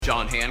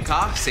John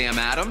Hancock, Sam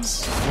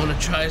Adams. Want to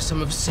try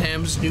some of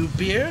Sam's new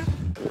beer?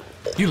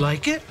 You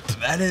like it?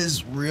 That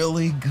is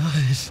really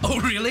good. Oh,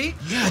 really?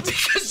 Yeah.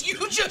 Because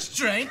you just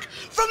drank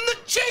from the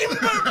chamber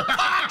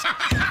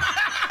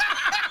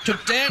pot!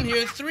 Took Dan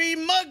here 3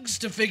 mugs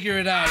to figure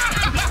it out.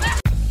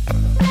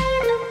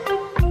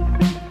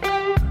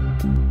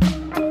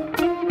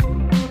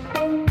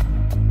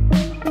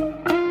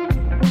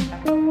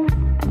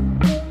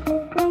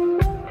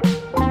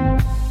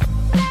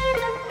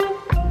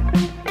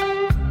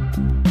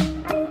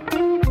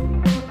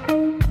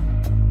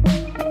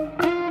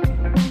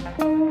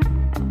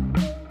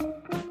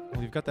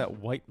 Got that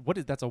white,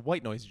 that's a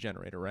white noise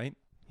generator, right?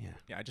 Yeah,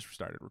 I just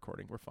started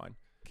recording. We're fine.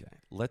 Okay,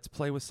 let's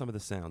play with some of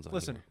the sounds on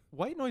Listen, here.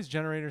 white noise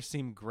generators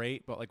seem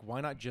great, but like, why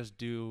not just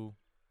do?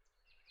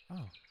 Oh,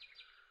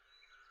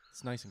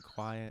 it's nice and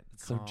quiet.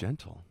 It's so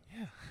gentle.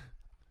 Yeah.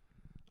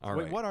 All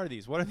Wait, right. what are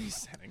these? What are these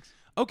settings?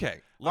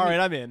 Okay. All right,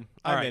 I'm in.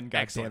 All I'm right, in. God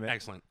excellent, damn it.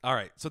 excellent. All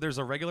right, so there's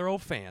a regular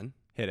old fan.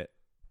 Hit it.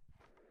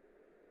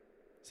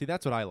 See,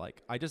 that's what I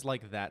like. I just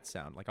like that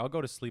sound. Like, I'll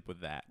go to sleep with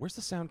that. Where's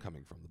the sound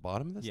coming from? The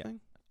bottom of this thing?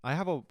 I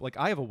have a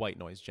white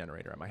noise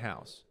generator at my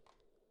house.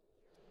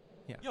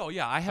 Yeah. Yo,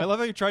 yeah, I love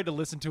how you tried to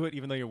listen to it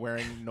even though you're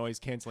wearing noise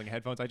canceling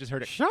headphones. I just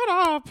heard it. Shut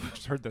up!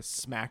 Just heard the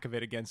smack of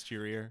it against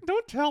your ear.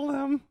 Don't tell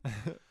them.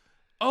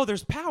 Oh,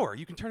 there's power.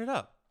 You can turn it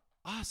up.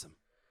 Awesome.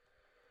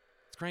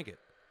 Let's crank it.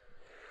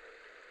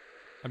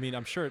 I mean,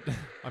 I'm sure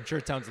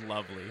it sounds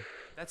lovely.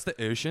 That's the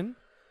ocean.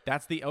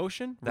 That's the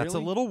ocean? That's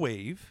Really? a little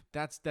wave.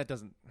 That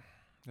doesn't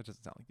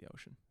sound like the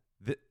ocean.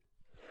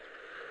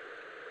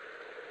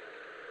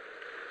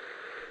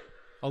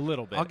 A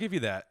little bit. I'll give you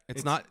that.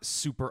 It's not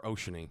super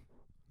oceany.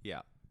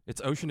 Yeah. It's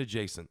ocean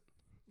adjacent.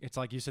 It's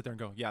like you sit there and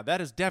go, yeah,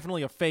 that is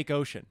definitely a fake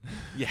ocean.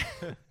 Yeah.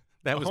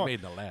 That was made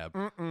in the lab.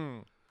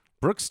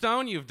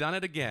 Brookstone, you've done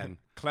it again.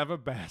 Clever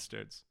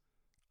bastards.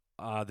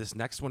 This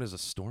next one is a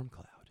storm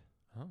cloud.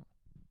 Oh.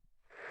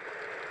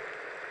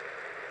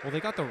 Well, they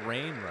got the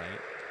rain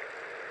right.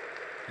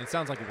 It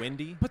sounds like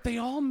windy. But they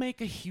all make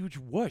a huge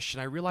whoosh,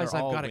 and I realize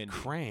I've got windy. it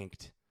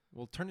cranked.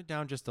 We'll turn it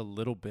down just a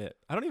little bit.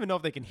 I don't even know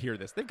if they can hear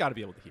this. They've got to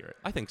be able to hear it.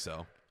 I think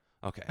so.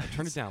 Okay, I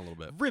turn it down a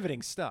little bit.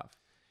 Riveting stuff.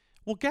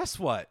 Well, guess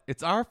what?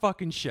 It's our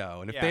fucking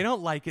show, and if they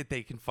don't like it,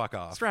 they can fuck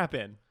off. Strap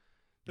in.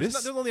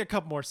 There's only a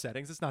couple more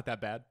settings. It's not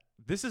that bad.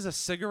 This is a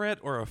cigarette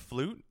or a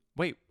flute?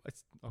 Wait,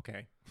 it's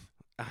okay.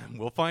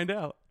 We'll find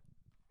out.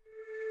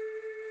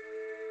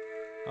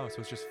 Oh, so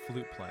it's just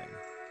flute playing.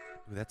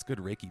 Ooh, that's good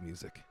Reiki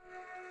music.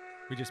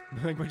 We just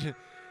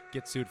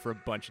get sued for a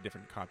bunch of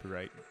different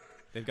copyright.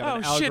 They've got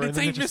an oh shit! algorithm It's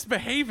that ain't just-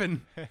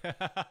 misbehaving.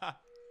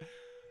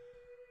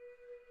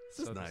 This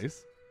is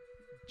nice.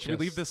 Should we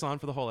leave this on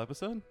for the whole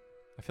episode?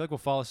 I feel like we'll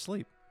fall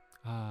asleep.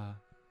 Do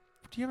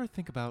you ever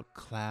think about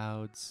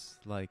clouds,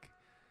 like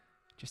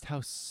just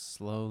how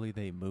slowly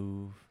they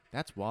move?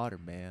 That's water,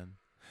 man.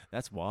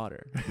 That's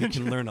water. You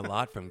can learn a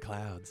lot from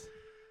clouds.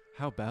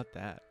 How about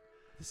that?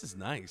 This is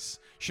nice.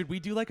 Should we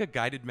do like a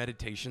guided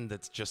meditation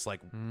that's just like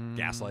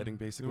gaslighting,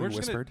 basically, We're just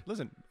whispered?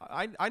 Listen,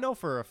 I know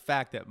for a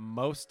fact that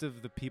most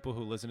of the people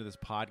who listen to this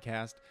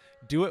podcast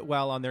do it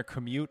while on their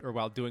commute or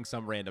while doing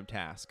some random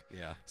task.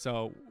 Yeah.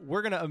 So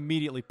we're gonna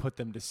immediately put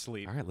them to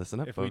sleep. All right, listen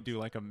up, if folks. we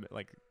do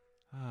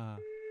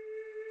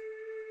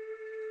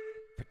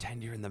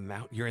Pretend you're in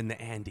the You're in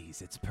the Andes.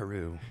 It's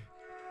Peru.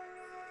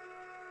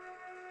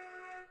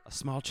 A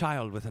small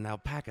child with an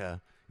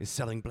alpaca is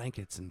selling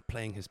blankets and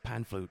playing his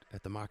pan flute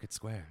at the market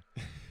square.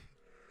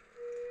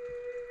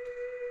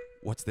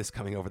 What's this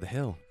coming over the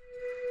hill?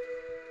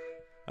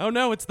 Oh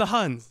no, it's the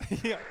Huns.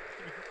 Yeah.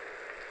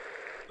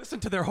 Listen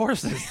to their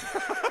horses.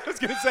 I was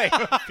gonna say.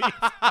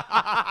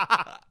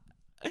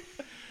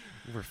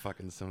 We're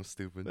fucking so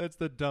stupid. That's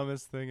the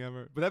dumbest thing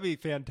ever. But that'd be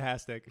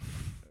fantastic.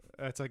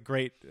 That's a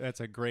great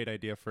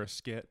idea for a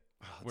skit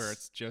where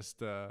it's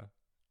just a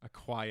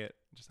quiet,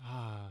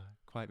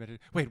 quiet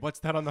meditation. Wait, what's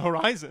that on the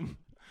horizon?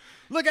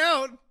 Look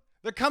out!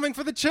 They're coming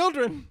for the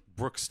children.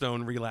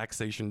 Brookstone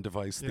Relaxation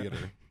Device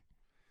Theater.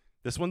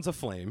 This one's a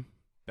flame.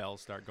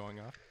 Bells start going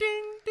off.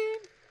 Ding, ding.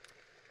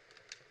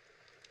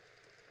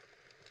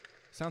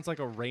 Sounds like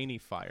a rainy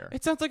fire.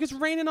 It sounds like it's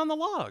raining on the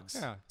logs.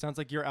 Yeah. Sounds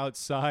like you're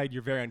outside.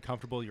 You're very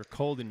uncomfortable. You're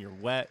cold and you're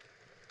wet.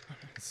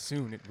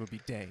 Soon it will be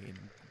day, and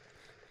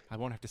I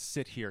won't have to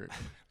sit here.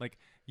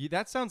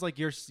 That sounds like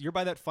you're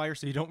by that fire,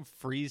 so you don't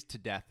freeze to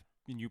death.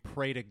 And you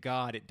pray to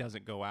God it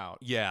doesn't go out.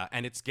 Yeah,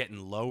 and it's getting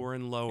lower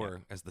and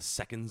lower as the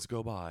seconds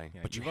go by.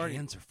 Yeah, but your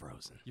hands are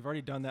frozen. You've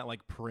already done that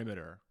like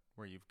perimeter,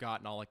 where you've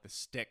gotten all like the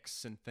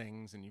sticks and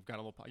things, and you've got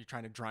you're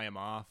trying to dry them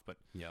off, but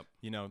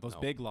those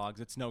big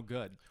logs, it's no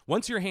good.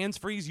 Once your hands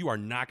freeze, you are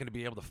not going to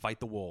be able to fight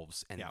the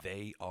wolves, and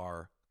they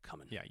are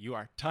coming. Yeah, you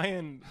are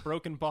tying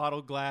broken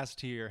bottle glass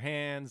to your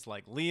hands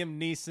like Liam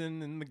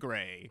Neeson in The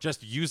Gray.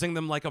 Just using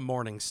them like a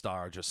morning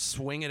star, just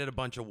swinging at a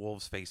bunch of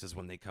wolves' faces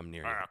when they come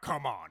near you.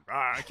 Come on,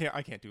 I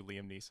can't do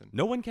Liam Neeson.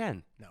 No one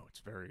can. No, it's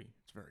very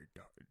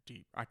dark,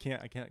 deep. I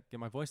can't get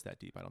my voice that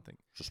deep. I don't think.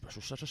 It's a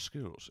special set of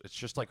skills. It's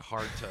just like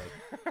hard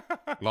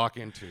to lock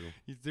into.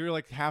 You're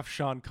like half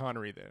Sean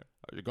Connery there.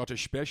 I got a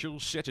special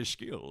set of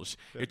skills.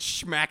 It's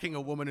smacking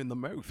a woman in the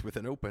mouth with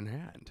an open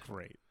hand.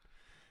 Great.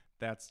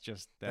 That's good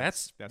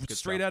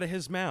straight stuff. out of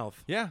his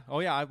mouth. Yeah. Oh,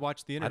 yeah. I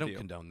watched the I interview. don't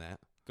condone that.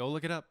 Go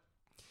look it up.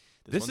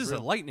 This one's is a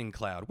real. lightning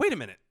cloud. Wait a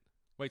minute.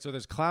 Wait, so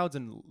there's clouds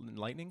and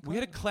lightning? We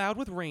had a cloud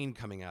with rain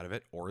coming out of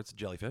it, or it's a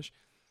jellyfish.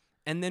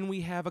 And then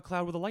we have a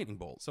cloud with a lightning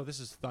bolt. So this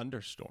is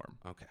thunderstorm.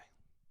 Okay.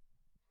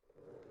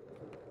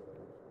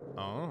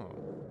 Oh.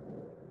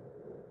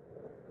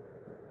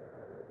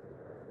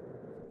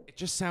 It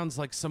just sounds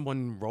like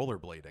someone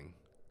rollerblading.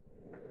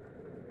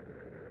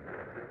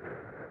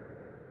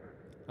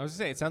 I was going to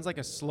say, it sounds like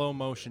a slow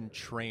motion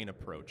train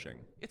approaching.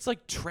 It's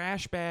like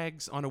trash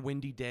bags on a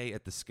windy day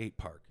at the skate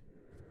park.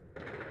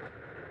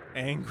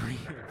 Angry,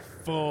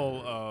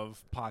 full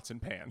of pots and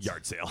pans.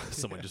 Yard sale.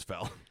 Someone just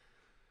fell.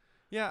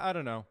 Yeah, I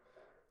don't know.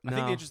 I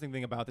think No. the interesting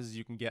thing about this is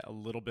you can get a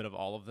little bit of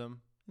all of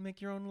them and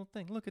make your own little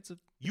thing. Look,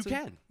 You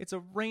can. It's a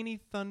rainy,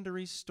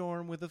 thundery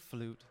storm with a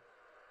flute.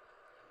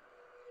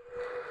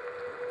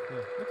 Yeah,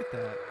 look at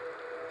that.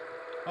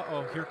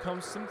 Uh-oh, here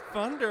comes some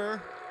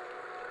thunder.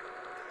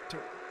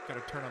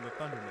 Gotta turn on the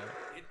thunder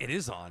now. It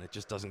is on. It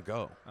just doesn't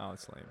go. Oh,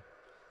 it's lame.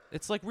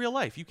 It's like real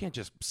life. You can't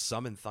just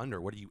summon thunder.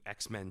 What are you,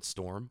 X-Men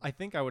Storm? I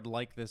think I would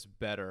like this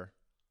better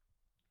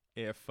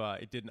if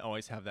it didn't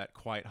always have that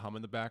quiet hum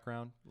in the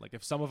background. Like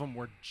if some of them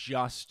were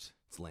just,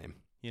 It's lame.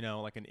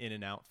 like an in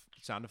and out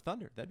sound of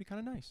thunder. That'd be kind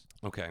of nice.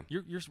 Okay.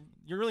 You're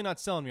really not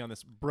selling me on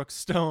this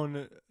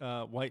Brookstone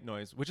white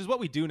noise, which is what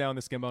we do now in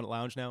the Skimboat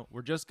Lounge now.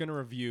 We're just going to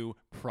review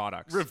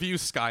products. Review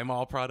Sky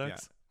Mall Yeah.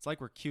 products. It's like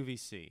we're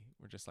QVC.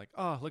 We're just like,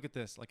 oh, look at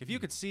this. Like if you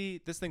could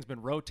see, this thing's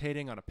been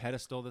rotating on a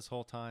pedestal this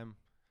whole time.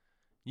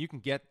 You can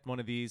get one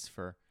of these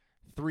for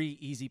 3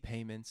 easy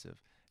payments of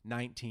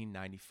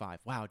 $19.95.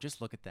 Wow, just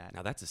look at that.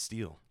 Now that's a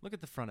steal. Look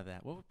at the front of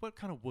that. What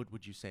kind of wood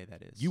would you say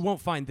that is? You won't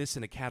find this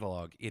in a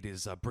catalog. It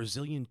is a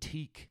Brazilian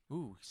teak,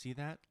 Ooh, see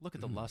that? Look at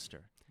the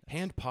luster.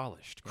 hand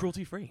polished,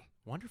 cruelty free.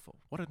 Wonderful.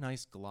 What a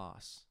nice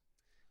gloss.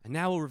 And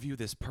now we'll review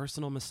this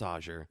personal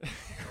massager,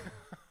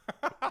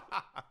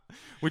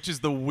 which is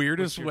the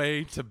weirdest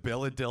way to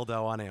bill a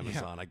dildo on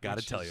Amazon. I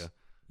gotta tell you.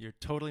 You're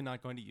totally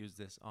not going to use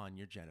this on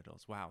your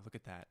genitals. Wow, look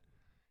at that.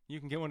 You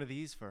can get one of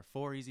these for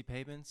 4 easy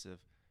payments of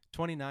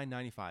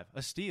 $29.95.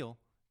 A steal,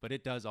 but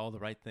it does all the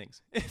right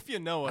things, if you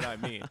know what I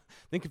mean.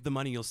 Think of the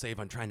money you'll save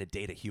on trying to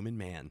date a human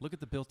man. Look at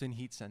the built-in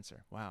heat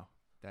sensor. Wow,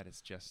 that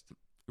is just... It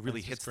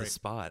really that's hits just the great.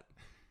 spot.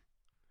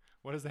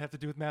 What does that have to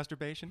do with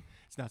masturbation?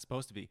 It's not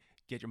supposed to be.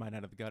 Get your mind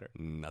out of the gutter.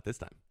 Not this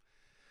time.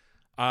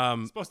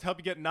 It's supposed to help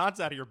you get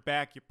knots out of your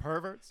back, you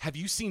perverts. Have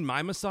you seen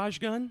my massage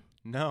gun?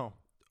 No.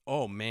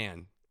 Oh,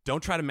 man.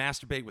 Don't try to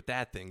masturbate with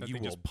that thing. That You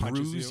thing will just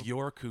punches bruise you?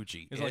 your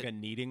coochie. It's like a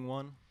kneading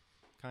one,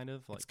 kind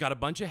of. Like. It's got a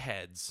bunch of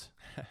heads,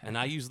 and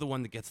I use the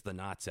one that gets the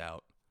knots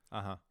out,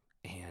 Uh-huh.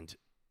 and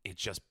it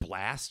just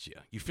blasts you.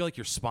 You feel like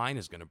your spine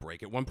is going to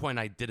break. At one point,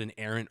 I did an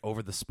errant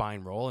over the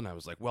spine roll, and I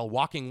was like, well,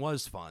 walking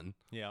was fun,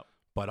 Yeah.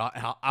 but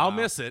I'll Wow.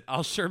 miss it.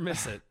 I'll sure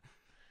miss it.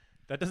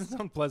 That doesn't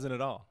sound pleasant at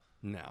all.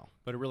 No.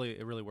 But it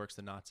really works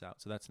the knots out,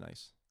 so that's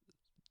nice.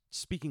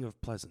 Speaking of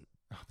pleasant,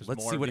 There's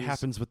let's more see of what these.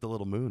 happens with the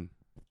little moon.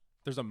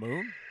 There's a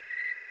moon?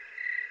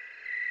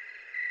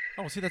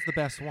 Oh, see, that's the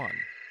best one.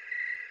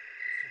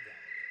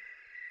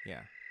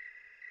 Yeah.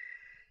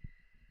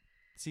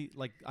 See,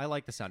 like, I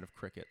like the sound of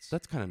crickets.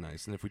 That's kind of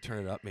nice. And if we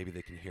turn it up, maybe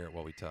they can hear it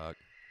while we talk.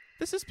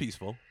 This is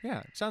peaceful.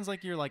 Yeah, it sounds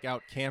like you're, like,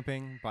 out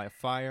camping by a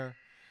fire.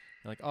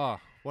 You're like, oh,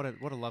 what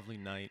a lovely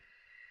night.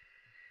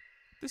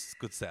 This is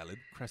good salad.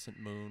 Crescent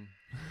moon.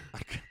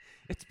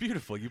 It's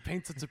beautiful. You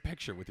paint such a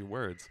picture with your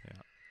words. Yeah.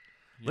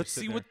 You're Let's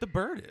see sitting what the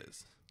bird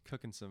is. there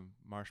cooking some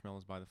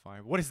marshmallows by the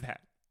fire. What is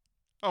that?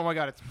 Oh, my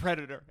God, it's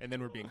Predator. And then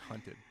we're being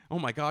hunted. Oh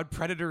my God,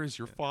 Predator is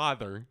your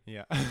father.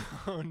 Yeah.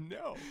 Oh,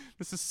 no.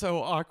 This is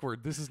so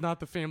awkward. This is not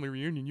the family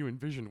reunion you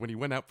envisioned when he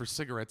went out for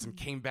cigarettes and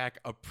came back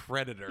a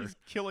predator He's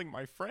killing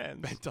my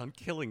friends. bent on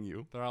killing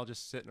you. They're all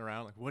just sitting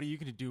around like, what are you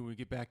going to do when we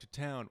get back to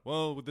town?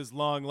 Well, with this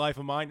long life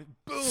of mine,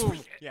 boom.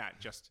 Yeah,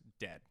 just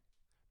dead.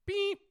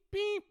 Beep,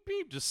 beep,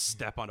 beep. Just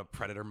step on a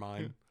predator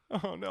mine.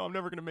 Oh, no, I'm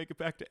never going to make it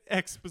back to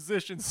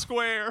Exposition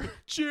Square.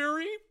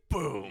 Jerry,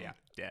 boom. Yeah,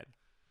 dead.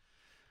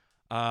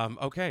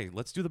 Okay,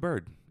 let's do the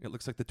bird. It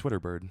looks like the Twitter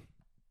bird.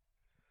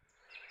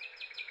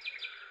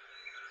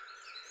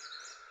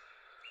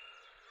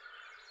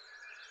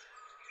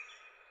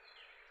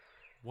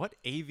 What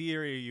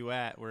aviary are you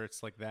at where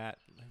it's like that?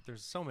 Like,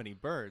 there's so many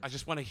birds. I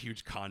just want a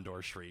huge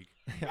condor shriek.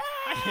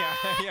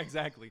 yeah,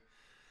 exactly.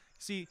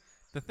 See,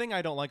 the thing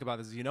I don't like about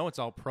this is, it's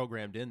all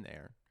programmed in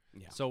there.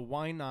 Yeah. So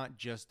why not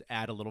just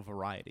add a little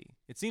variety?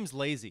 It seems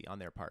lazy on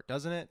their part,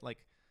 doesn't it? Like,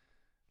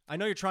 I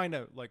know you're trying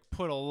to like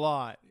put a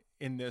lot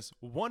in this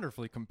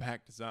wonderfully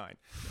compact design,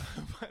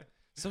 but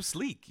So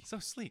sleek. so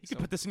sleek. You could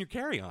So, put this in your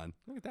carry-on.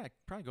 look at that.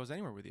 Probably goes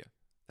anywhere with you.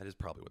 That is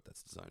probably what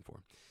that's designed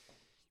for.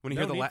 When you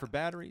No hear the need for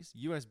batteries.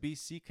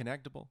 USB-C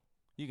connectable.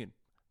 You can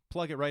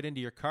plug it right into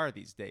your car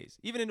these days,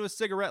 even into a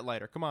cigarette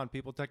lighter. Come on,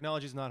 people.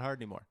 Technology's not hard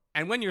anymore.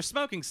 And when you're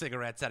smoking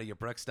cigarettes out of your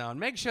Brookstone,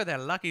 make sure they're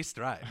Lucky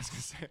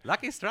Strikes.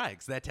 Lucky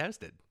Strikes, they're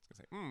toasted.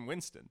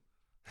 Winston.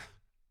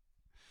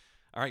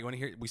 All right, you want to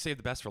hear? We saved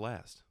the best for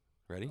last.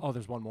 Ready? Oh,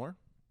 there's one more?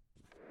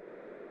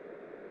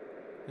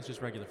 It's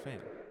just regular fan.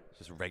 It's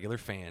just regular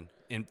fan.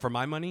 And for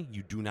my money,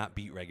 you do not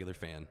beat regular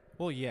fan.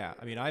 Well, yeah.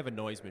 I mean, I have a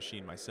noise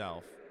machine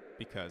myself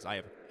because I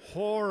have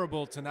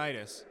horrible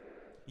tinnitus.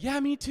 Yeah,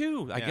 me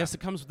too. I Yeah. guess it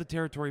comes with the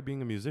territory of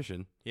being a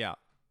musician. Yeah.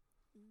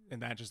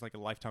 And that's just like a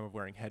lifetime of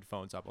wearing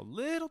headphones up a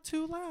little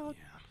too loud.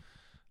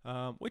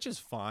 Yeah. Which is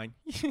fine.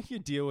 You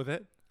deal with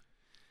it.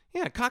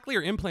 Yeah,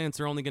 cochlear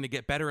implants are only going to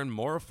get better and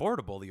more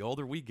affordable the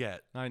older we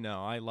get. I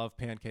know. I love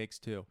pancakes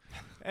too.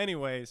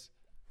 Anyways,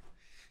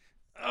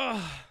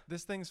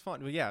 this thing's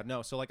fun. But yeah,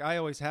 no. So like, I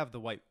always have the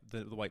white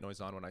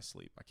noise on when I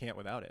sleep. I can't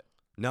without it.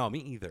 No, me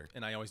either.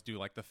 And I always do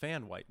like the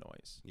fan white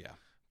noise. Yeah.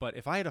 But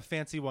if I had a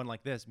fancy one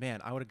like this, man,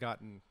 I would get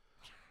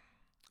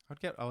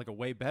like a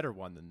way better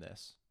one than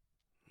this.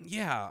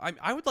 Yeah,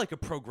 I would like a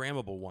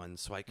programmable one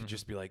so I could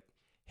just be like,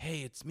 hey,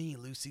 it's me,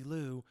 Lucy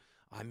Lou.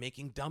 I'm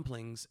making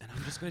dumplings, and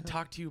I'm just going to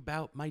talk to you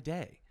about my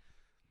day.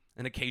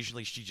 And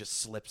occasionally she just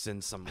slips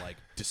in some, like,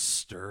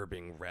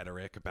 disturbing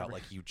rhetoric about,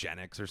 like,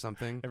 eugenics or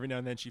something. Every now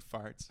and then she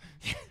farts.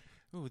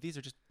 Ooh, these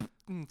are just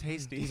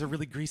tasty. These are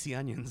really greasy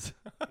onions.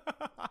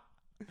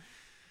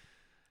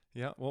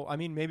 Yeah, well, I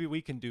mean, maybe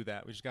we can do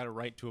that. We just got to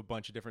write to a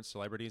bunch of different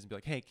celebrities and be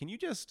like, hey, can you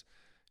just,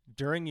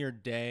 during your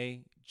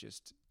day,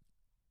 just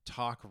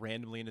talk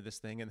randomly into this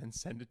thing and then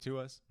send it to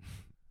us?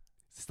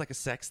 Is this like a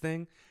sex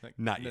thing? Like,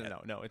 Not yet.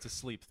 No, it's a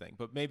sleep thing.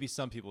 But maybe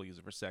some people use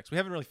it for sex. We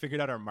haven't really figured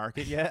out our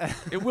market yet.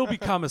 It will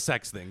become a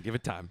sex thing. Give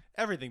it time.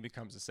 Everything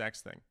becomes a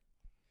sex thing.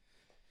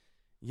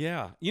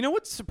 Yeah. You know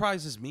what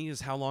surprises me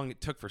is how long it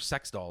took for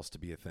sex dolls to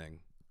be a thing.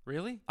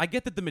 Really? I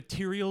get that the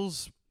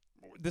materials,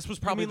 this was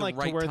probably you mean the like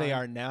right to where they time.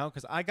 are now?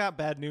 Because I got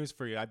bad news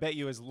for you. I bet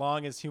you as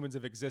long as humans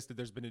have existed,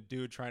 there's been a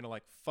dude trying to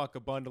like fuck a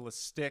bundle of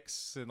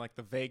sticks in like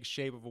the vague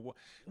shape of a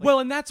Well,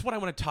 and that's what I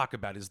want to talk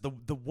about is the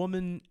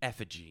woman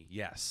effigy.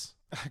 Yes.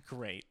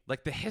 Great.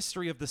 Like the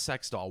history of the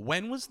sex doll.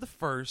 When was the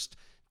first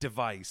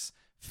device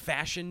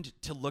fashioned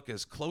to look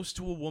as close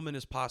to a woman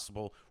as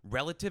possible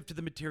relative to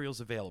the materials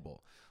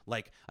available?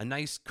 Like a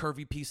nice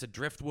curvy piece of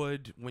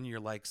driftwood when you're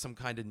like some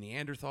kind of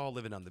Neanderthal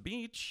living on the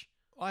beach.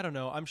 I don't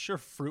know. I'm sure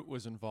fruit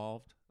was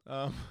involved.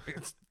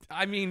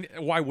 I mean,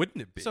 why wouldn't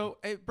it be? So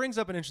it brings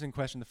up an interesting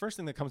question. The first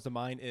thing that comes to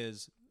mind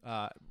is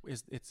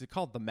it's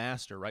called The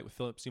Master, right, with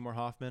Philip Seymour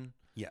Hoffman?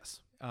 yes.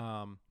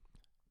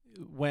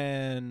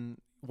 When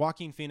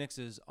Joaquin Phoenix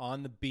is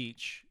on the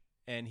beach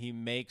and he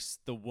makes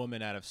the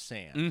woman out of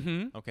sand.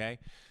 Mm-hmm. Okay.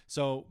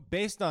 So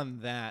based on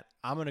that,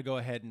 I'm going to go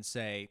ahead and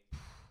say,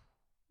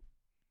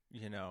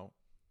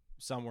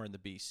 somewhere in the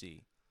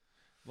BC.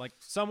 Like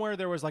somewhere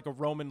there was like a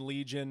Roman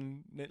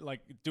legion, like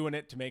doing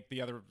it to make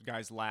the other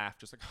guys laugh.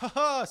 Just like,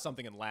 ha,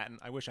 something in Latin.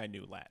 I wish I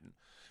knew Latin.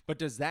 But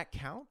does that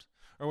count?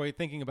 Or are we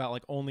thinking about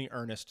like only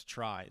earnest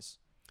tries?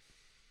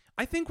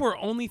 I think we're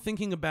only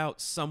thinking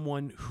about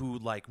someone who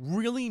like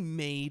really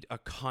made a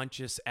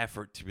conscious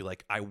effort to be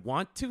like, I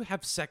want to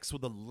have sex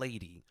with a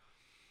lady,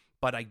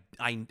 but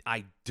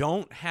I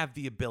don't have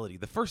the ability.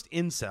 The first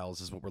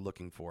incels is what we're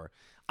looking for.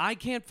 I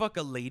can't fuck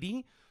a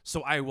lady,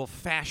 so I will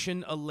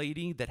fashion a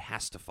lady that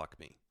has to fuck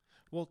me.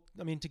 Well,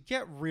 I mean, to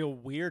get real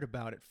weird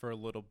about it for a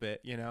little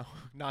bit,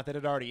 not that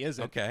it already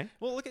isn't. Okay.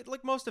 Well, look at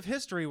like most of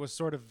history was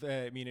sort of,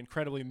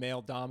 incredibly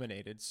male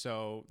dominated.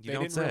 So You they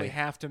don't didn't say. really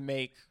have to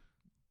make,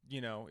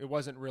 it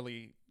wasn't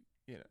really,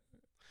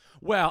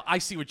 Well, I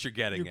see what you're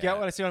getting You at. get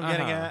what I see what I'm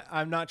getting Uh-huh. at?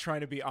 I'm not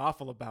trying to be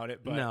awful about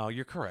it, but. No,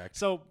 you're correct.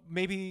 So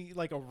maybe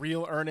like a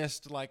real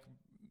earnest, like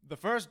the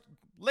first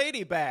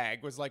lady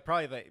bag was like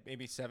probably like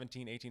maybe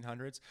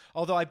 1800s.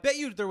 Although I bet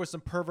you there was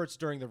some perverts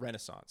during the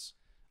Renaissance.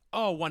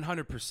 Oh,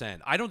 100%.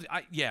 I They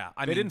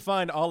mean, didn't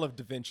find all of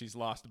Da Vinci's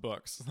lost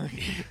books.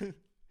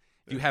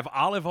 you have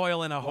olive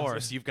oil and a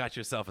horse, you've got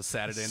yourself a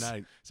Saturday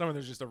night. Somewhere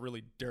there's just a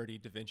really dirty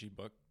Da Vinci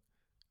book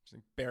just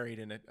like buried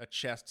in a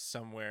chest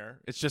somewhere.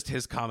 It's just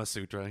his Kama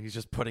Sutra. He's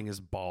just putting his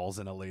balls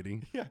in a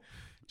lady. Yeah.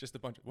 Just a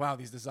bunch of, wow,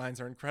 these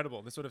designs are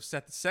incredible. This would have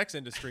set the sex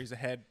industries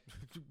ahead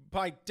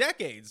by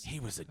decades. He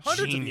was a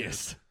Hundreds of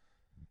genius.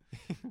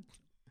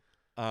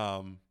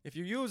 If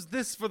you use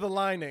this for the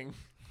lining,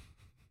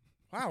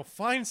 wow,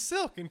 fine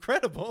silk,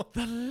 incredible.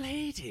 The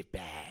lady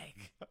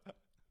bag.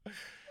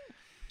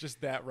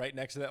 Just that right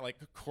next to that like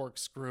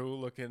corkscrew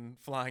looking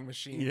flying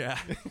machine. Yeah.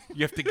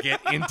 You have to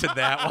get into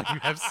that while you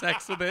have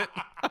sex with it.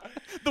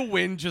 The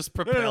wind just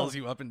propels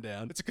you up and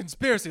down. It's a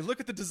conspiracy. Look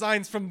at the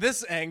designs from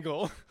this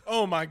angle.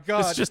 Oh my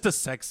God. It's just a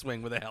sex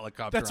swing with a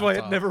helicopter. That's on why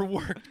top. it never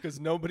worked, because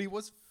nobody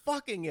was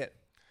fucking it.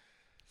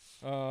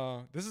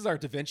 This is our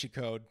Da Vinci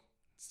Code.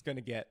 It's going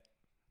to get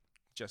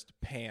just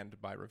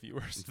panned by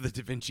reviewers. The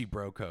Da Vinci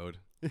Bro Code.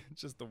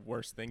 It's just the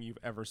worst thing you've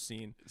ever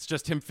seen. It's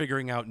just him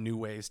figuring out new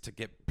ways to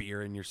get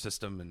beer in your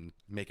system and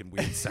making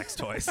weird sex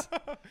toys.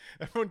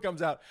 Everyone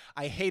comes out.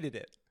 I hated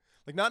it.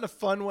 Like, not in a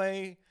fun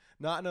way.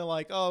 Not in a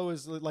like, oh, it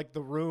was like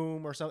The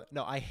Room or something.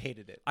 No, I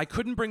hated it. I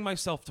couldn't bring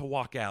myself to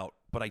walk out,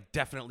 but I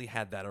definitely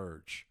had that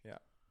urge. Yeah.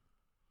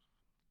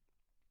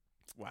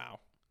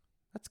 Wow.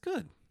 That's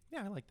good.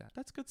 Yeah, I like that.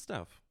 That's good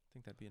stuff. I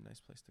think that'd be a nice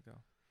place to go.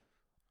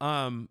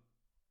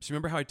 So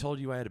remember how I told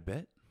you I had a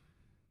bit?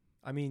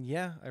 I mean,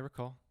 yeah, I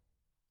recall.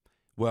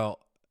 Well,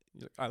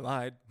 I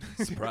lied.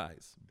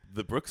 surprise.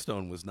 The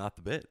Brookstone was not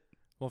the bit.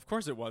 Well, of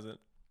course it wasn't.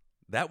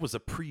 That was a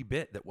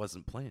pre-bit that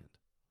wasn't planned.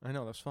 I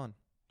know, that was fun.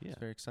 Yeah. It's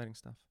very exciting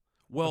stuff.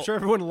 Well, I'm sure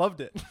everyone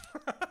loved it.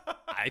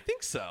 I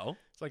think so.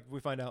 It's like we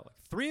find out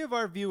 3 of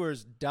our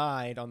viewers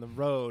died on the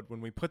road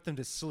when we put them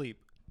to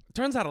sleep.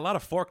 Turns out a lot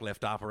of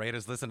forklift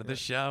operators listen to this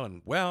show,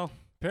 and, well,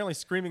 Apparently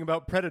screaming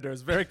about predators,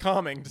 very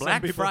calming to some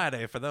Black people.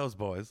 Friday for those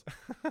boys.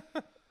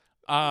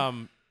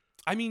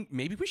 I mean,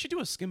 maybe we should do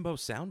a Skimbo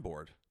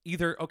soundboard.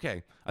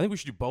 I think we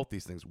should do both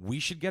these things. We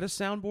should get a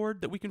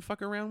soundboard that we can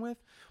fuck around with,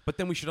 but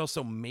then we should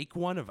also make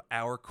one of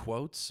our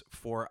quotes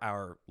for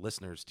our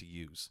listeners to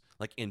use,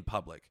 like in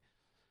public.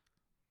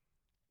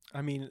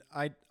 I mean,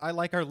 I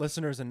like our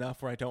listeners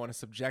enough where I don't want to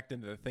subject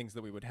them to the things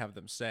that we would have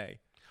them say.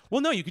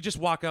 Well, no, you could just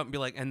walk up and be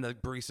like, and the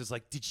barista's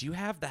like, did you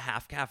have the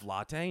half-calf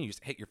latte? And you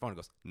just hit your phone and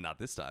goes, not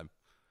this time.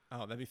 Oh,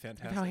 that'd be Think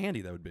fantastic. how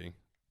handy that would be.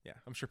 Yeah,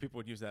 I'm sure people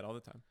would use that all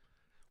the time.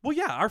 Well,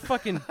 yeah, our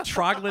fucking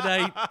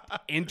troglodyte,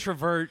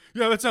 introvert,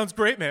 Yeah, that sounds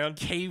great, man.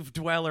 cave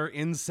dweller,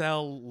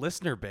 incel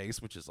listener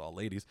base, which is all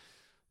ladies.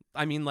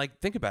 I mean, like,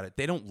 think about it.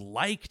 They don't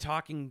like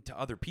talking to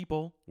other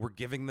people. We're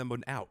giving them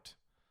an out.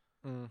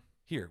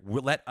 Here,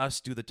 we'll let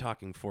us do the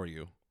talking for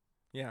you.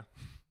 Yeah.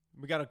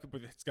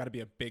 It's got to be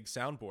a big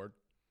soundboard.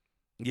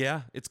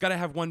 Yeah, it's got to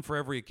have one for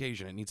every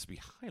occasion. It needs to be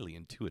highly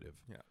intuitive.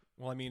 Yeah.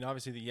 Well, I mean,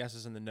 obviously the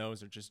yeses and the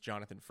nos are just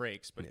Jonathan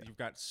Frakes, but Yeah. you've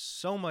got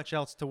so much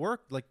else to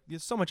work. Like,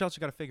 there's so much else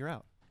you got to figure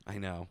out. I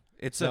know.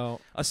 It's So-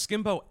 a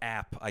Skimbo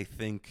app, I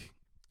think,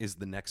 is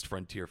the next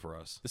frontier for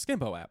us. The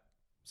Skimbo app.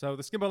 So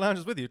the Skimbo Lounge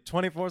is with you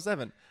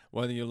 24/7,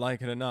 whether you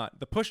like it or not.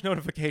 The push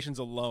notifications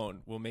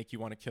alone will make you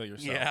want to kill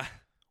yourself. Yeah.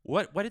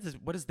 What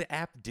does the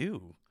app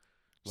do?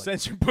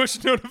 Sends you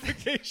push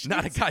notifications.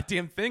 Not a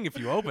goddamn thing if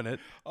you open it.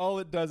 All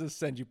it does is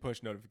send you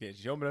push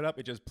notifications. You open it up,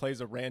 it just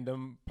plays a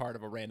random part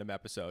of a random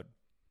episode.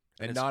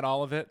 And it's- not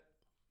all of it.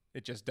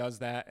 It just does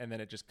that, and then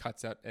it just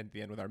cuts out at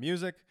the end with our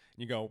music.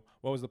 And you go,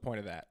 what was the point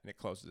of that? And it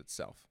closes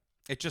itself.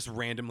 It just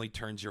randomly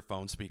turns your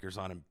phone speakers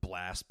on and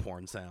blasts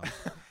porn sound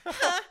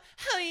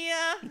Oh,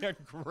 yeah. Yeah,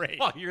 great.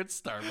 while you're at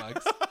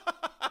Starbucks.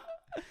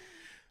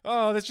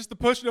 Oh, that's just the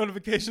push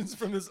notifications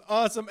from this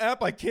awesome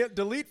app I can't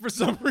delete for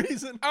some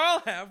reason.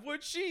 I'll have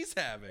what she's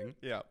having.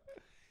 Yeah.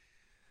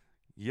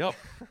 Yep.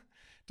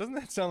 Doesn't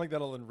that sound like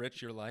that'll enrich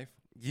your life?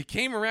 You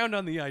came around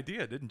on the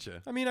idea, didn't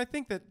you? I mean, I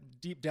think that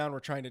deep down we're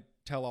trying to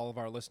tell all of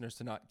our listeners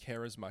to not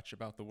care as much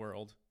about the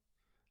world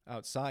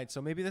outside.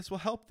 So maybe this will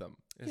help them.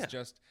 It's Yeah.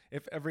 just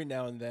if every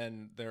now and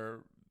then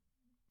their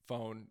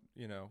phone,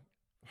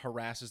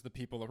 harasses the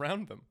people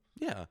around them.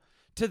 Yeah.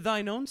 To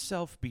thine own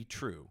self be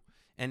true.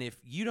 And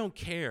if you don't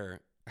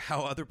care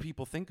how other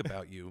people think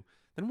about you,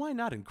 then why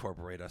not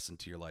incorporate us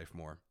into your life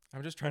more?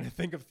 I'm just trying to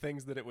think of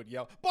things that it would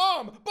yell,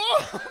 bomb,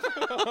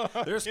 bomb.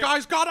 This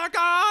guy's got a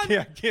gun!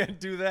 Yeah, I can't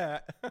do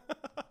that.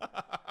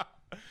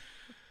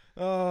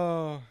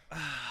 Oh,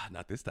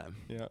 Not this time.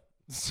 yeah.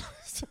 It's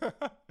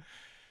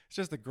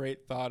just a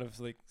great thought of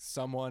like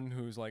someone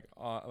who's like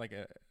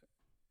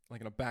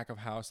in a back of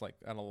house, like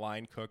on a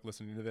line cook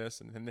listening to this,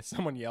 and then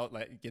someone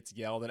gets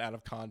yelled at out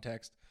of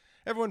context.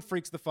 Everyone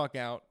freaks the fuck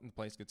out, and the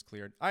place gets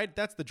cleared.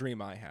 That's the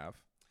dream I have.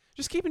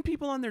 Just keeping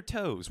people on their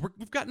toes.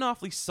 We've gotten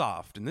awfully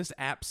soft, and this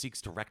app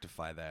seeks to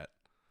rectify that.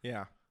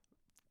 Yeah.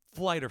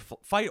 Fight or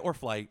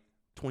flight,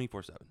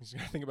 24/7. You just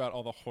gotta think about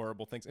all the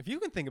horrible things. If you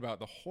can think about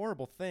the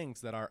horrible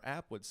things that our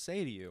app would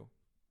say to you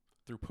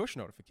through push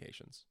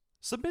notifications.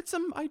 Submit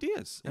some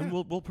ideas, and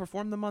Yeah. we'll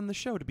perform them on the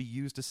show to be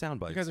used as sound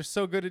bites. You guys are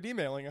so good at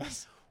emailing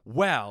us.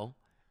 Well,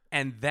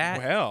 and that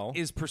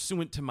is Well.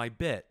 pursuant to my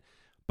bit.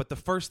 But the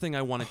first thing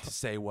I wanted to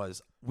say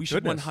was we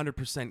should Goodness.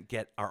 100%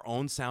 get our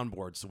own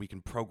soundboard so we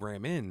can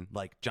program in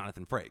like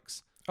Jonathan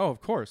Frakes Oh,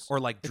 of course. or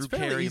like Drew It's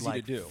fairly Carey easy to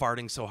like do.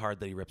 farting so hard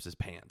that he rips his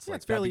pants. Yeah, Like,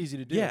 it's fairly that'd easy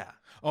to do. Yeah.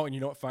 Oh, and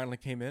you know what finally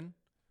came in?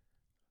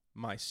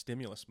 My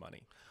stimulus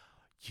money.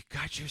 You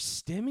got your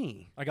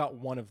stimmy. I got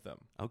one of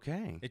them.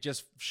 Okay. It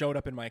just showed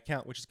up in my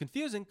account, which is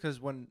confusing because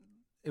when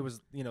it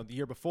was, the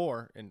year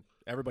before and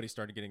everybody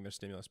started getting their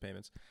stimulus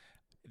payments,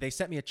 they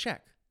sent me a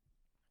check.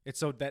 It's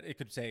so that it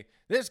could say,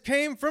 this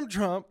came from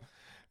Trump.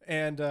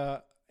 And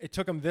it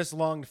took them this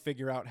long to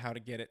figure out how to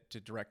get it to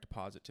direct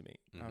deposit to me.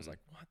 I was like,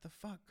 what the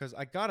fuck? Because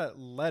I got a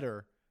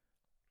letter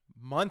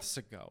months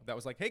ago that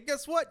was like, hey,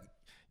 guess what?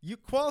 You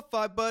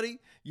qualify, buddy.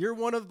 You're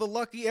one of the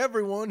lucky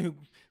everyone who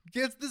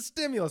gets the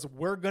stimulus.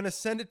 We're going to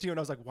send it to you. And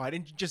I was like, why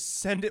didn't you just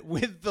send it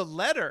with the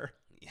letter?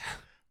 Yeah.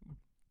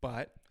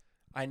 But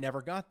I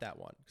never got that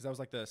one because that was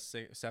like the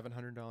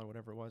 $700,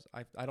 whatever it was.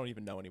 I don't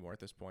even know anymore at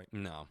this point.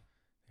 No.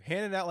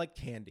 Handed out like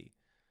candy.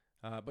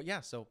 But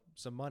yeah, so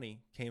some money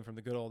came from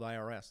the good old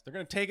IRS. They're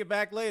going to take it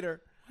back later.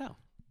 Well,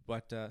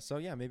 But so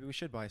yeah, maybe we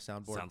should buy a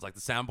soundboard. sounds like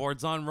the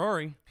soundboard's on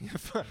Rory.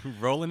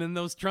 Rolling in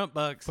those Trump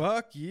bucks.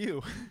 Fuck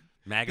you.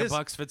 MAGA this-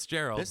 bucks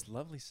Fitzgerald. This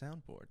lovely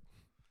soundboard.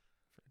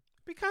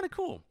 be kind of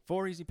cool.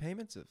 4 easy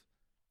payments of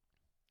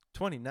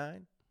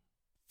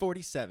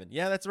 $29.47.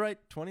 Yeah, that's right.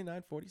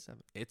 $29.47.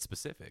 It's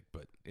specific,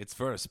 but it's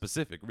for a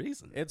specific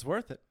reason. It's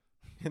worth it.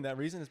 And that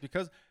reason is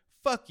because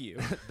fuck you.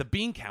 The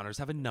bean counters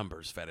have a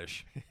numbers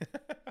fetish.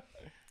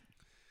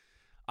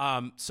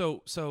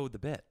 So the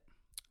bit.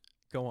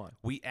 Go on.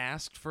 We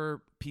asked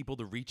for people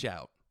to reach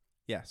out,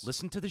 Yes.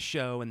 listen to the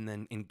show, and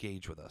then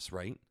engage with us,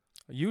 right?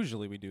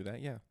 Usually we do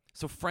that, yeah.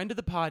 So friend of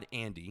the pod,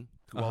 Andy,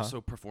 who Uh-huh.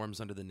 also performs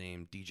under the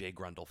name DJ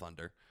Grundle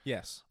Thunder,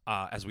 Yes.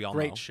 as we all know.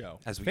 Great show.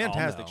 As we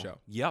Fantastic all know.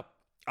 show.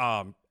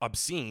 Yep.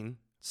 Obscene,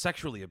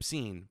 sexually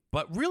obscene,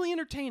 but really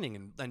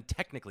entertaining and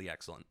technically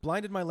excellent.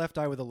 Blinded my left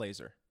eye with a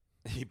laser.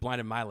 He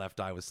blinded my left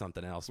eye with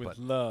something else, With but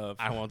love.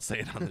 I won't say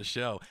it on the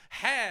show.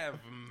 Have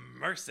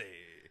mercy.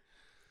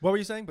 What were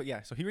you saying? But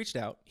yeah, so he reached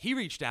out. He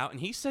reached out and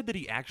he said that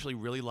he actually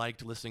really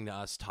liked listening to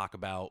us talk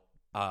about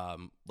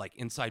like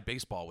inside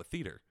baseball with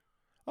theater.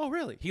 Oh,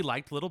 really? He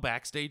liked little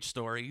backstage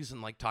stories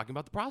and like talking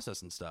about the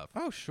process and stuff.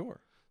 Oh,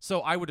 sure.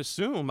 So I would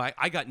assume,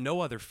 I got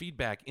no other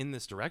feedback in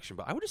this direction,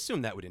 but I would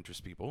assume that would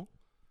interest people.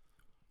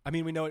 I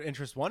mean, we know it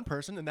interests one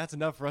person, and that's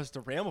enough for us to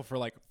ramble for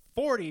like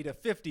 40 to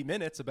 50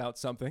 minutes about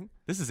something.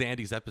 This is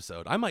Andy's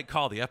episode. I might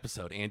call the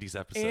episode Andy's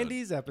episode.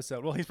 Andy's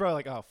episode. Well, he's probably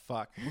like, oh,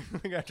 fuck.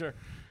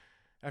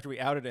 After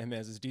we outed him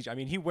as his DJ. I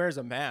mean, he wears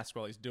a mask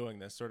while he's doing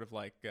this, sort of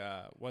like,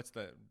 what's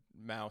the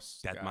mouse?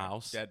 Dead guy?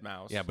 mouse. Dead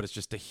mouse. Yeah, but it's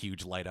just a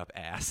huge light up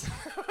ass.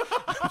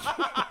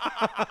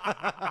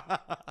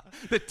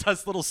 That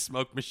does little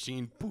smoke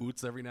machine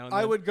boots every now and then.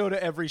 I would go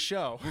to every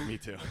show. Me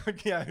too.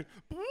 Yeah.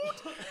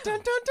 Dun, dun,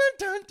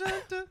 dun,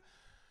 dun, dun,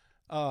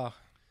 dun.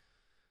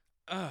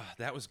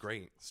 That was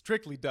great.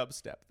 Strictly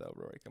dubstep, though,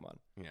 Rory. Come on.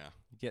 Yeah.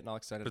 You're getting all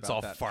excited It's about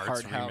all that. farts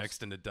hard house.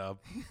 remixed into dub.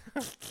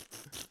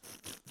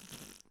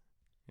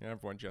 Yeah,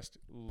 everyone just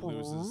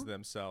loses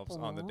themselves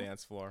on the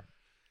dance floor.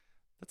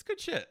 That's good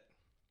shit.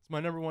 It's my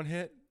number one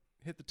hit.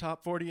 Hit the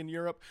top 40 in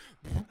Europe.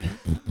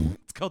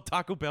 It's called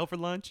Taco Bell for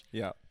lunch.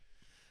 Yeah.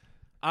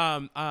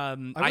 I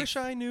wish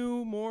I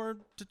knew more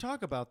to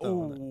talk about,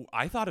 though. Oh,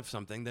 I thought of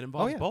something that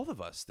involves yeah. both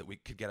of us that we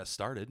could get us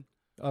started.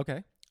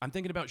 Okay. I'm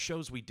thinking about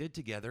shows we did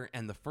together,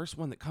 and the first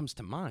one that comes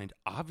to mind,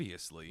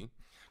 obviously,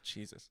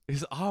 Jesus.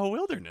 is Our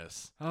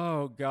Wilderness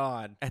Oh,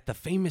 God. at the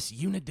famous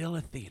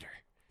Unadilla Theater.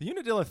 The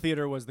Unadilla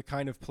Theater was the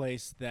kind of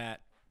place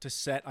that to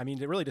set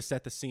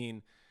the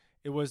scene,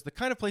 it was the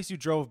kind of place you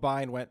drove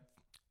by and went,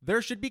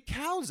 there should be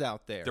cows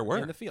out there. There were.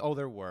 In the field. Oh,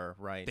 there were,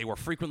 right. They were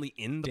frequently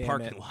in the Damn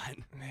parking it. lot.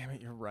 Damn it,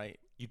 you're right.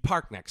 You'd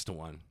park next to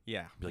one.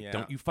 Yeah. Be like, yeah.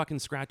 don't you fucking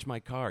scratch my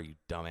car, you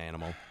dumb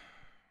animal.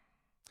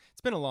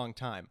 It's been a long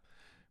time.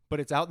 But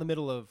it's out in the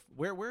middle of,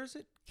 where is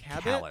it?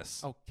 Cabot? Calais.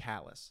 Oh,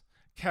 Calais.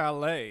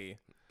 Calais.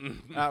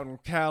 Out in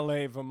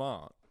Calais,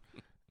 Vermont.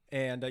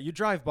 And you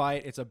drive by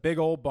it. It's a big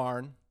old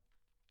barn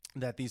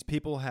that these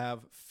people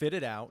have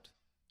fitted out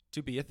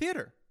to be a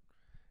theater.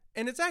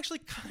 And it's actually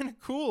kind of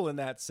cool in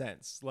that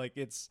sense. Like,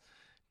 it's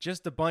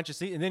just a bunch of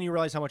seats. And then you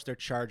realize how much they're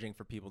charging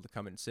for people to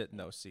come and sit in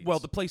those seats. Well,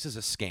 the place is a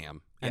scam,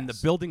 and the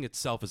Yes. building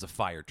itself is a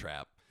fire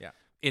trap. Yeah.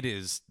 It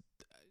is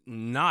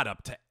not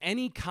up to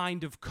any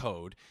kind of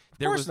code.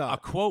 There course was not.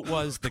 a quote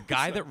was the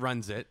guy that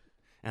runs it,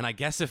 and I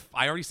guess if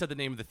I already said the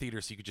name of the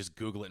theater, so you could just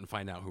Google it and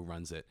find out who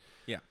runs it.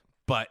 Yeah.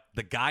 But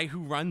the guy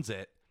who runs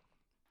it,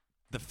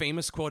 the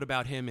famous quote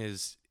about him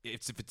is,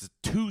 if it's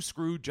a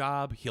 2-screw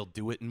job, he'll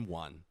do it in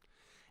 1.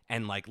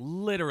 And like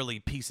literally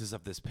pieces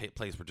of this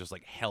place were just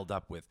like held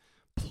up with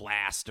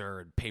plaster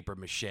and paper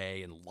mache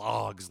and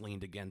logs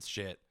leaned against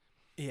shit.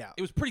 Yeah.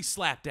 It was pretty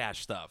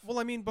slapdash stuff. Well,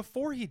 I mean,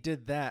 before he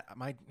did that,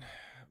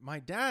 my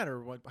dad,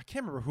 or what, I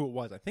can't remember who it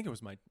was. I think it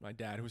was my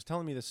dad who was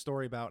telling me this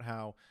story about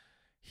how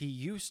he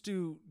used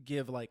to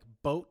give like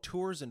boat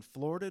tours in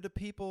Florida to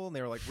people, and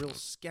they were like real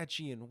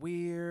sketchy and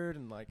weird,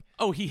 and like,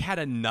 Oh, he had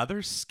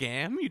another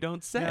scam? You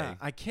don't say. yeah,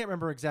 I can't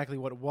remember exactly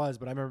what it was,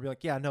 but I remember being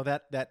like, yeah, no,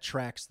 that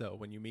tracks though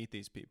when you meet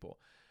these people.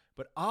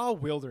 But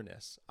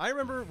Wilderness, I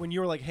remember when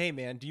you were like, hey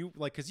man, do you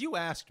like? Because you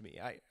asked me,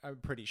 I'm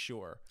pretty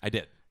sure, I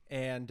did.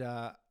 and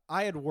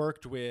I had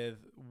worked with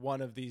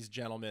one of these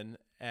gentlemen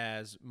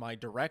as my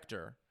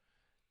director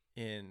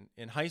in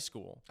high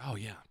school. Oh,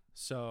 yeah.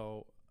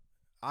 So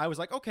I was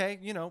like, okay,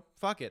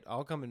 fuck it.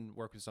 I'll come and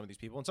work with some of these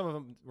people. And some of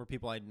them were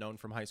people I'd known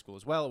from high school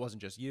as well. It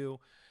wasn't just you.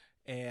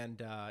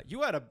 And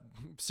you had a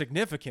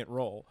significant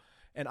role.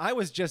 And I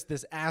was just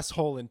this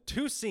asshole in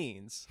 2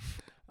 scenes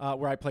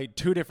where I played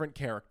 2 different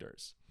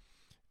characters.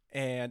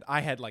 And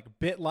I had like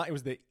it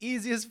was the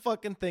easiest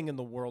fucking thing in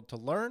the world to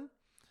learn.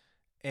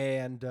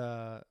 And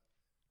I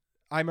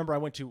remember I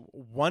went to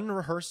 1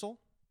 rehearsal,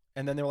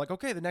 and then they were like,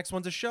 okay, the next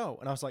one's a show.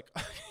 And I was like,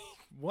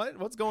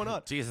 what's going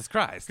on? Jesus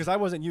Christ. Because I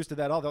wasn't used to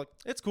that at all. They're like,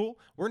 it's cool.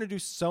 We're going to do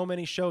so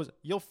many shows.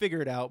 You'll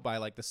figure it out by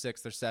like the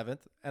 6th or 7th.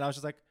 And I was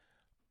just like,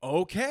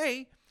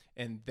 okay.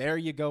 And there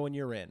you go, and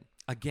you're in.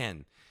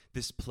 Again,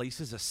 this place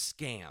is a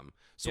scam.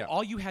 So Yeah.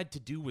 all you had to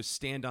do was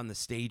stand on the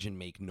stage and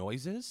make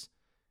noises,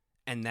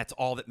 and that's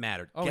all that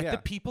mattered. Oh, Get yeah. the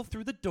people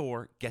through the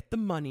door, get the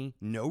money,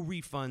 no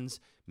refunds,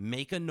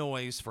 make a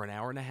noise for an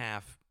hour and a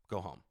half,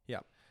 go home. Yeah.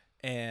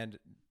 And,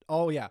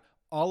 oh, yeah.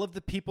 All of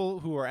the people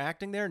who are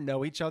acting there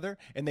know each other,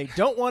 and they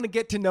don't want to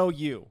get to know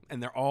you.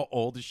 And they're all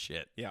old as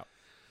shit. Yeah.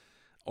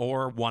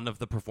 Or one of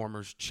the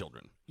performer's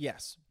children.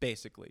 Yes,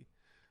 basically.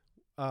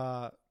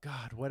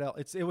 God, what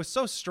else? It was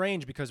so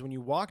strange because when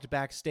you walked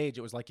backstage,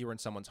 it was like you were in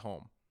someone's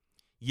home.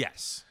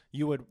 Yes.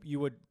 You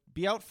would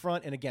be out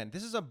front, and again,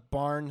 this is a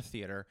barn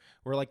theater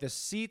where like the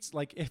seats,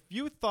 like if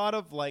you thought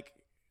of like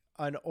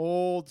an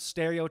old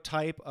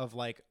stereotype of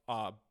like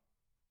a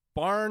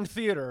barn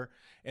theater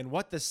and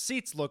what the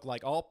seats look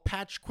like, all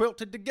patch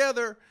quilted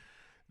together,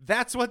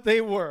 that's what they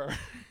were.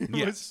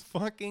 It was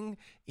fucking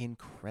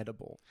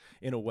incredible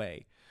in a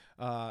way.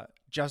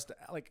 Just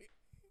like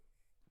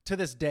to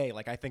this day,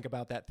 like I think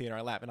about that theater,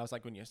 I laugh, and I was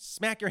like, when you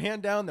smack your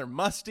hand down, they're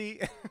musty,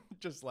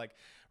 just like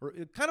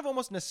kind of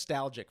almost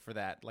nostalgic for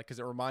that, like because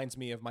it reminds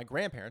me of my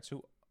grandparents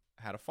who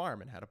had a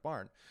farm and had a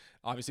barn.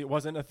 Obviously, it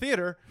wasn't a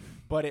theater,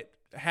 but it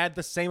had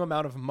the same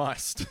amount of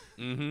must.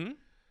 Mm-hmm.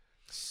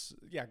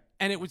 Yeah,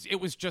 and it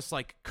was just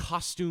like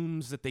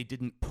costumes that they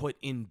didn't put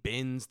in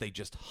bins; they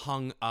just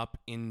hung up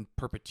in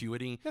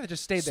perpetuity. Yeah, they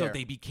just stayed there. So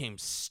they became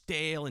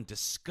stale and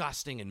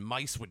disgusting, and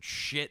mice would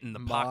shit in the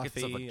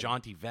pockets of a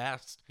jaunty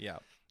vest. Yeah.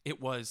 It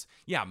was,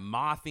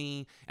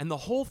 mothy, and the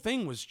whole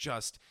thing was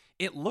just,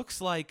 it looks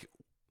like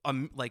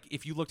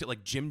if you looked at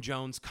like Jim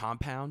Jones'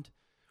 Compound,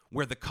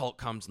 where the cult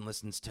comes and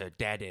listens to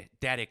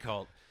Daddy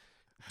Cult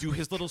do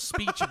his little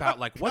speech about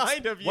like,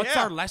 what's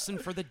our lesson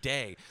for the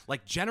day?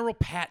 Like General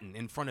Patton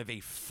in front of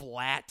a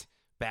flat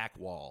back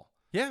wall.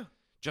 Yeah.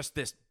 Just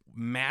this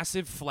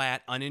massive,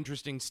 flat,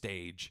 uninteresting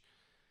stage.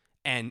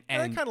 And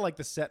I kind of like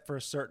the set for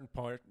a certain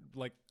part,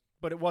 like,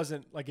 but it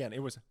wasn't, again,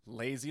 it was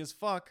lazy as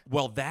fuck.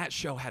 Well, that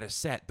show had a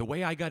set. The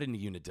way I got into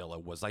Unadilla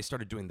was I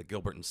started doing the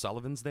Gilbert and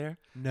Sullivans there.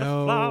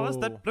 No. The flowers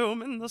that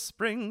bloom in the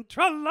spring,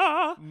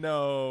 tra-la.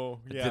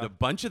 No. I Yeah. did a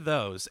bunch of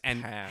those.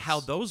 And Pass. how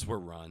those were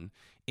run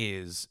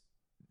is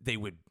they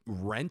would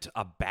rent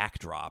a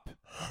backdrop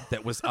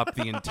that was up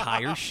the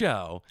entire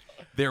show.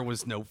 There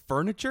was no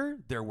furniture.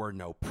 There were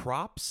no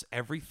props.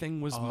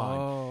 Everything was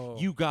mine.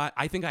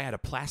 I think I had a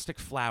plastic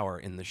flower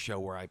in the show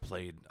where I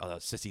played a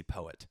sissy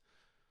poet.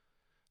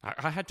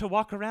 I had to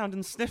walk around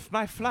and sniff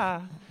my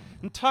flower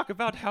and talk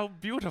about how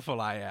beautiful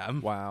I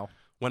am. Wow.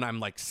 When I'm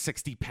like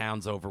 60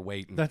 pounds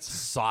overweight and That's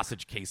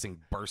sausage casing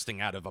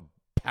bursting out of a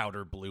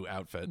powder blue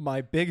outfit.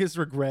 My biggest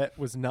regret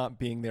was not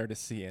being there to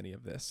see any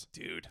of this.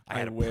 Dude, I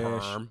had a wish.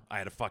 perm. I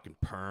had a fucking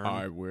perm.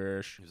 I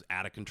wish. It was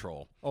out of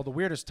control. Oh, the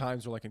weirdest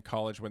times were like in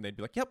college when they'd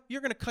be like, yep,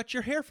 you're going to cut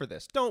your hair for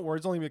this. Don't worry,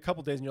 it's only gonna be a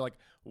couple days. And you're like,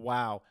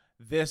 wow,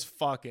 this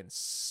fucking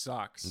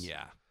sucks.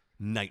 Yeah.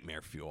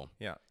 Nightmare fuel.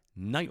 Yeah.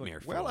 Nightmare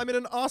fuel. Well, I'm in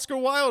an Oscar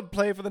Wilde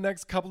play for the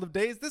next couple of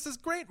days. This is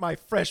great, my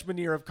freshman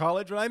year of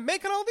college, when I'm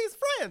making all these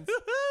friends.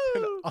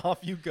 And off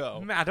you go.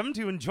 Madam,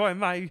 do you enjoy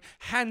my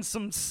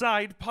handsome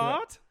side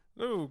part?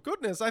 Yeah. Oh,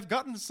 goodness, I've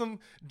gotten some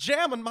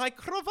jam on my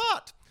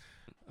cravat.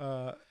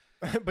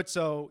 But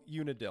so,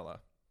 Unadilla.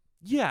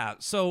 Yeah,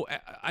 so,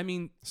 I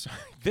mean,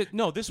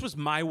 this was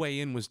my way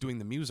in, was doing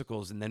the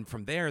musicals, and then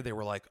from there, they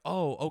were like,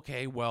 oh,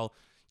 okay, well,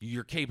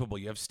 you're capable,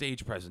 you have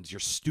stage presence, you're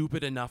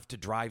stupid enough to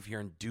drive here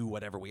and do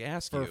whatever we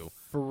ask you.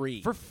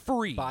 Free. For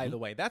free. By the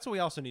way, that's what we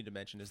also need to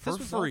mention, is this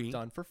was all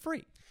done for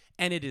free.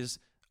 And it is,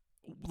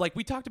 like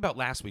we talked about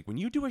last week, when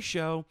you do a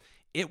show,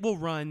 it will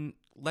run,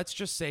 let's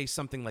just say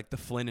something like the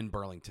Flynn in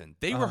Burlington.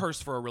 They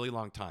rehearse for a really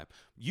long time.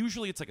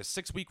 Usually it's like a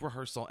 6-week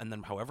rehearsal, and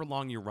then however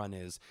long your run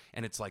is,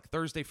 and it's like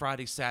Thursday,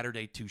 Friday,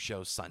 Saturday, 2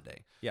 shows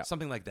Sunday. Yeah.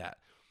 Something like that.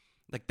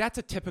 Like, that's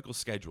a typical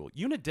schedule.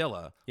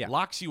 Unadilla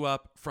locks you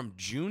up from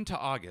June to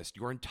August,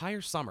 your entire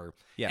summer,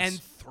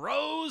 and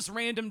throws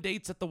random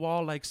dates at the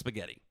wall like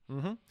spaghetti.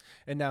 Mm-hmm.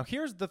 And now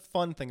here's the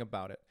fun thing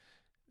about it.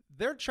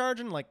 They're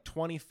charging like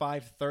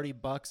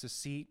 $25-$30 a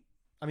seat.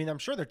 I mean, I'm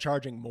sure they're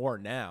charging more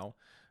now,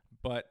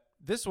 but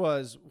this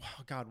was,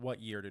 oh God, what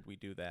year did we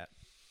do that?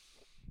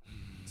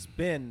 It's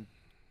been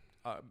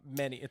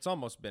it's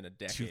almost been a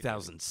decade.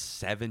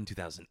 2007,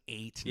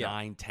 2008,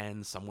 9,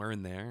 10, somewhere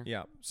in there.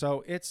 Yeah.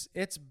 So it's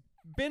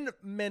been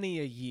many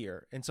a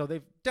year, and so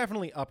they've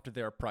definitely upped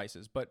their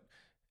prices. But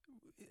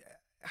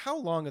how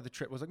long of the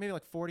trip was it? Maybe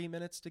like 40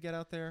 minutes to get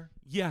out there?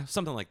 Yeah,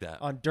 something like that.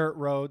 On dirt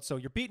roads. So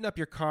you're beating up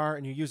your car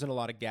and you're using a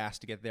lot of gas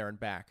to get there and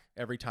back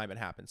every time it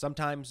happens.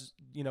 Sometimes,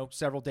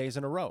 several days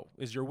in a row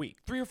is your week.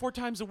 3 or 4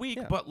 times a week,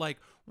 but like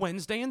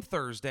Wednesday and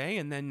Thursday,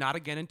 and then not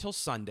again until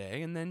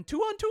Sunday, and then 2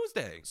 on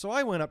Tuesday. So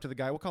I went up to the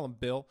guy, we'll call him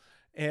Bill.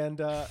 And,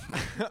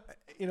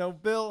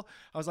 Bill,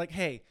 I was like,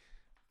 hey,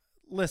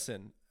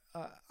 listen,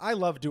 I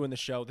love doing the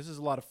show. This is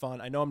a lot of fun.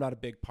 I know I'm not a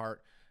big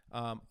part.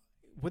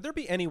 Would there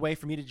be any way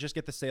for me to just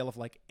get the sale of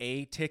like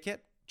a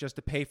ticket just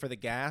to pay for the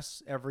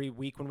gas every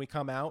week when we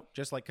come out?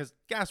 Just like, because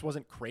gas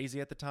wasn't crazy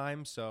at the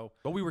time. So,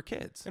 but we were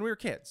kids. And we were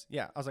kids.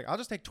 Yeah. I was like, I'll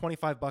just take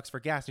 $25 for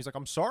gas. And he's like,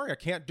 I'm sorry, I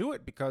can't do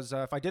it because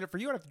if I did it for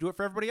you, I'd have to do it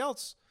for everybody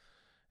else.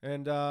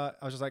 And I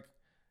was just like,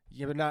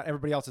 yeah, but not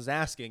everybody else is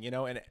asking,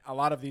 and a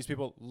lot of these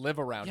people live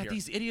around here. Yeah,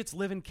 these idiots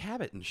live in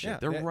Cabot and shit. Yeah,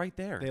 They're right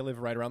there. They live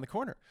right around the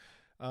corner.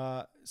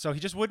 So he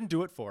just wouldn't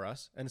do it for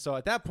us. And so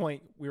at that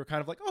point, we were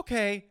kind of like,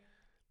 okay,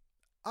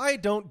 I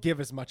don't give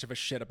as much of a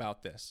shit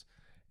about this.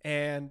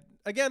 And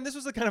again, this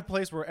was the kind of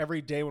place where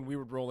every day when we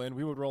would roll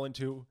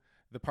into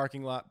the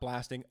parking lot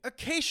blasting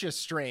Acacia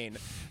Strain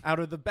out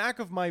of the back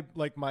of my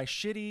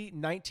shitty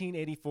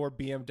 1984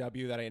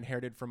 BMW that I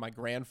inherited from my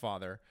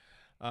grandfather,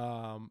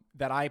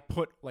 that I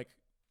put like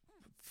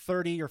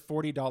 $30 or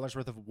 $40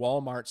 worth of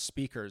Walmart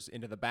speakers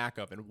into the back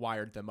of and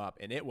wired them up,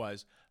 and it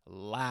was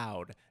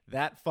loud.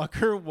 That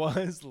fucker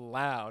was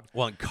loud.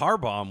 Well, and Car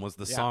Bomb was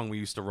the song we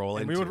used to roll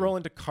into. And we would roll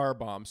into Car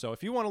Bomb. So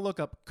if you want to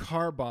look up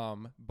Car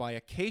Bomb by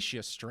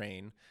Acacia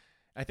Strain,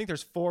 I think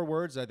there's 4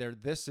 words. There,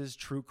 this is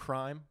true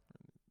crime.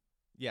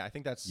 Yeah, I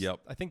think that's.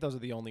 Yep. I think those are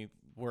the only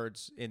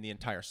words in the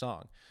entire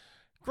song.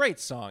 Great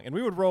song, and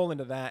we would roll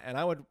into that, and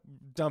I would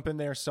dump in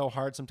there so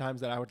hard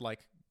sometimes that I would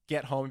like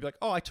get home and be like,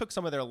 "Oh, I took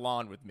some of their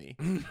lawn with me."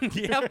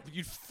 Yep,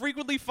 you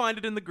frequently find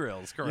it in the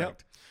grills.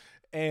 Correct. Yep.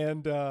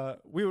 And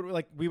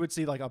we would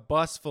see like a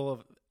bus full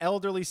of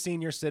elderly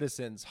senior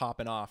citizens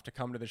hopping off to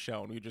come to the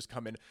show, and we'd just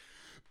come in,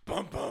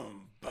 bum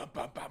bum bum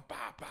bum bum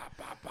bum bum bum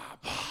bum bum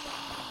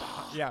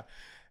bum. Yeah,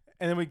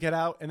 and then we'd get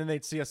out, and then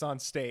they'd see us on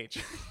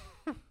stage,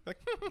 like,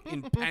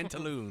 In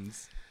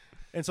pantaloons.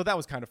 and so that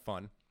was kind of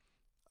fun.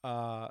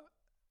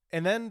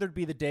 And then there'd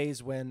be the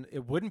days when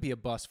it wouldn't be a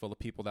bus full of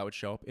people that would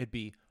show up. It'd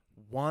be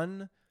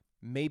 1,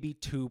 maybe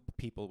 2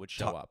 people would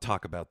show up.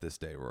 Talk about this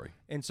day, Rory.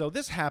 And so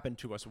this happened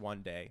to us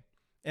one day.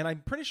 And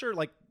I'm pretty sure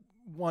like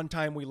one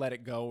time we let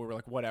it go. We were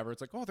like, whatever.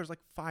 It's like, oh, there's like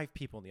 5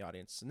 people in the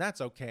audience. And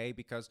that's okay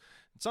because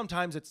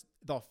sometimes it's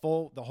the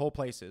whole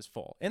place is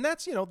full. And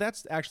that's,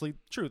 that's actually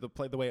true,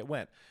 the way it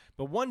went.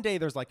 But one day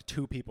there's like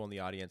 2 people in the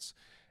audience.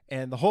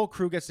 And the whole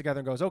crew gets together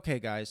and goes, okay,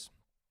 guys,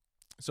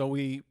 so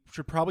we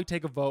should probably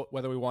take a vote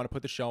whether we want to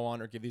put the show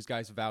on or give these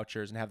guys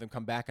vouchers and have them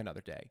come back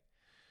another day.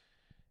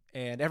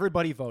 And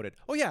everybody voted.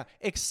 Oh, yeah,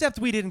 except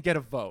we didn't get a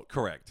vote.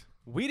 Correct.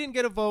 We didn't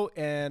get a vote,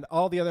 and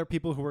all the other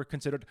people who were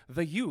considered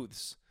the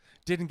youths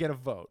didn't get a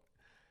vote.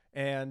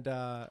 And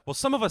well,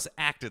 some of us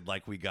acted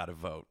like we got a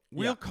vote.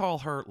 We'll call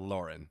her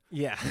Lauren.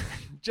 yeah,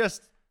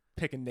 just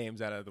picking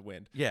names out of the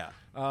wind. Yeah.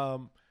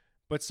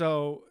 But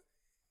so,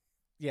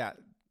 yeah,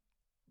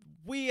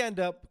 we end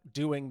up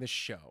doing the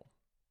show.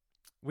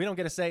 We don't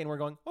get a say, and we're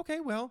going, okay,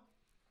 well,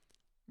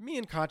 me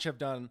and Koch have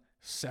done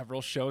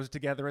several shows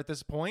together at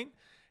this point.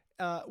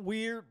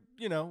 We're,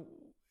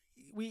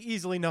 we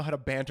easily know how to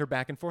banter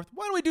back and forth.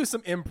 Why don't we do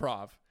some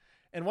improv?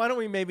 And why don't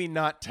we maybe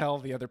not tell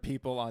the other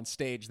people on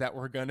stage that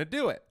we're going to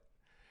do it?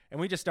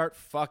 And we just start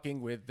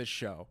fucking with the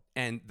show.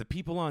 And the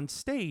people on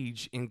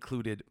stage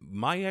included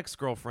my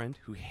ex-girlfriend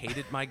who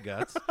hated my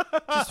guts.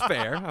 Which is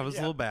fair. I was a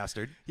little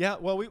bastard. Yeah,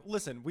 well,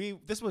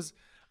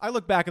 I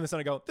look back in the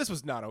sun and go, this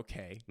was not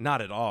okay.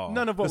 Not at all.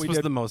 None of what this we was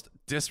did. the most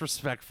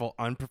disrespectful,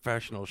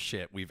 unprofessional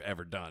shit we've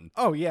ever done.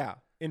 Oh, yeah.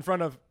 In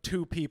front of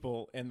 2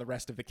 people and the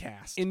rest of the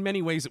cast. In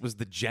many ways, it was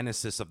the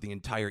genesis of the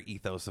entire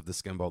ethos of the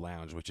Skimbo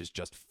Lounge, which is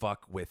just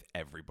fuck with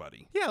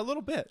everybody. Yeah, a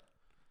little bit.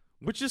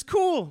 Which is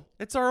cool.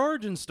 It's our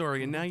origin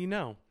story, and now you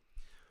know.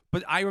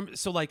 But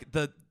so like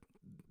the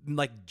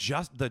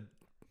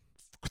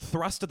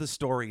thrust of the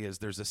story is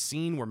there's a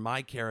scene where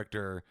my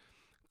character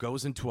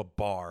goes into a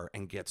bar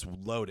and gets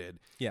loaded.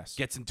 Yes.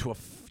 Gets into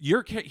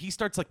he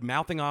starts like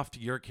mouthing off to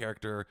your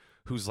character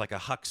who's like a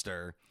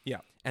huckster. Yeah.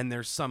 And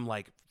there's some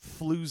like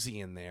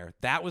floozy in there.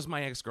 That was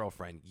my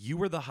ex-girlfriend. You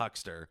were the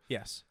huckster.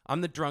 Yes.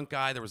 I'm the drunk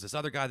guy. There was this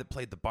other guy that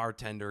played the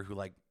bartender who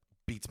like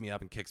beats me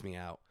up and kicks me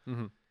out.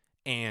 Mm-hmm.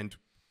 And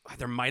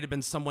there might have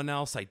been someone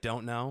else. I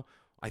don't know.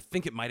 I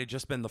think it might have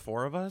just been the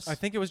 4 of us. I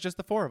think it was just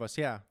the 4 of us,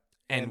 yeah.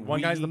 And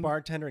one guy's the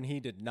bartender, and he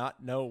did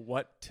not know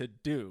what to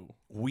do.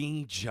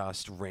 We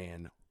just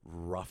ran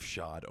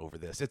roughshod over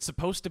this. It's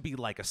supposed to be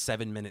like a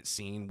 7-minute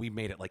scene. We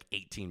made it like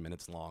 18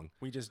 minutes long.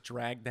 We just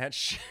dragged that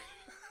shit.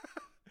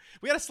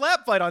 We had a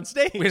slap fight on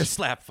stage. We had a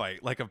slap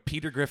fight, like a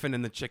Peter Griffin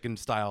and the Chicken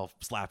style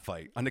slap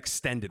fight, an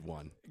extended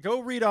one.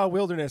 Go read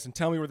Wilderness and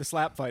tell me where the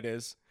slap fight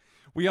is.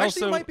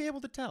 Actually, you might be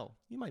able to tell.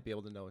 You might be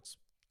able to know it's,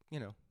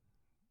 It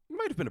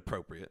might have been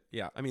appropriate.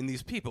 Yeah. I mean,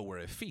 these people were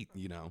effete,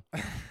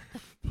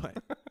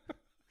 But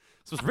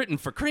this was written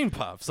for Cream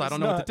Puffs. So I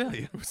don't know what to tell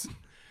you. It was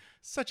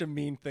such a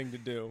mean thing to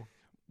do.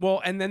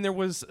 Well, and then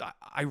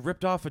I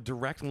ripped off a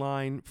direct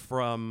line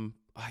from,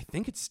 I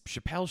think it's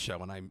Chappelle's show,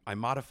 and I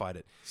modified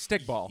it.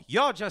 Stickball.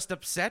 You're just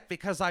upset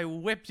because I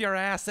whipped your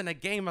ass in a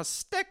game of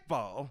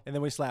stickball. And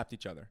then we slapped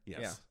each other. Yes.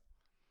 Yeah.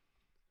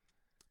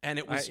 And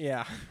it was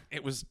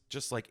it was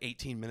just like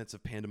 18 minutes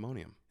of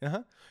pandemonium.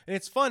 Uh-huh. And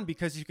it's fun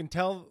because you can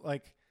tell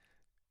like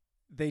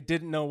they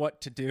didn't know what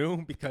to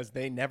do because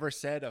they never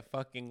said a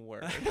fucking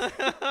word.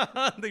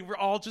 They were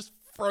all just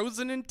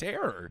frozen in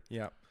terror.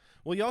 Yeah.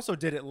 Well, you also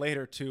did it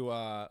later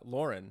to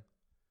Lauren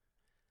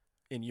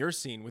in your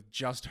scene with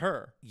just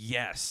her.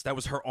 Yes, that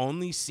was her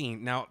only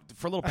scene. Now,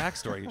 for a little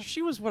backstory,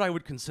 she was what I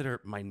would consider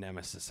my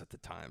nemesis at the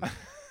time.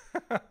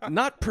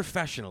 Not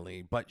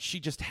professionally, but she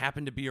just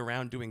happened to be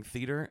around doing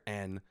theater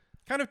and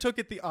kind of took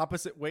it the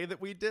opposite way that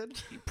we did.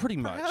 Pretty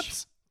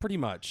much. Pretty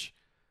much.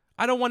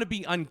 I don't want to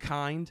be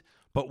unkind,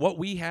 but what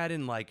we had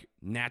in like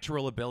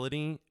natural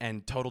ability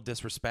and total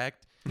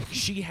disrespect,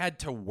 she had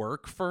to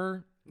work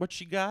for what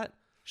she got.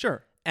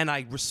 Sure. And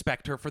I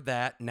respect her for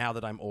that now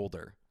that I'm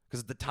older.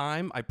 Because at the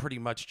time, I pretty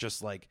much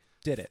just like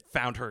Did it.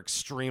 found her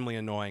extremely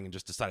annoying and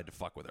just decided to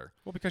fuck with her.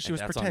 Well, because she And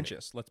was that's on me.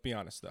 pretentious. Let's be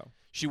honest, though.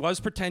 She was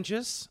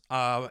pretentious,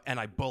 and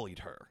I bullied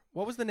her.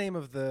 What was the name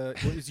of the...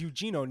 It was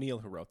Eugene O'Neill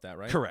who wrote that,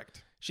 right?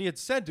 Correct. She had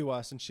said to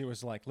us, and she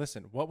was like,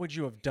 listen, what would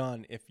you have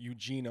done if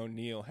Eugene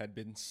O'Neill had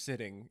been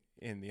sitting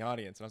in the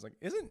audience? And I was like,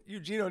 isn't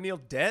Eugene O'Neill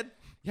dead?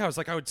 Yeah, I was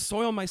like, I would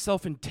soil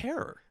myself in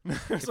terror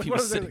if like, he what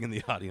was was it? sitting in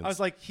the audience. I was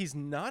like, he's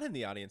not in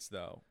the audience,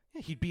 though.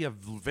 Yeah, he'd be a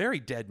very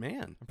dead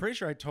man. I'm pretty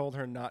sure I told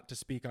her not to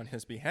speak on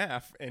his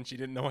behalf, and she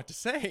didn't know what to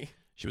say.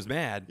 She was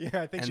mad.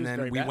 Yeah, I think and she was then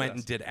very we mad at went us.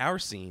 and did our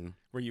scene.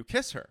 Where you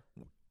kiss her.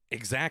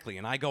 Exactly.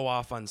 And I go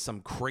off on some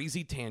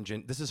crazy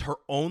tangent. This is her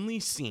only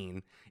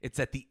scene. It's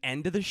at the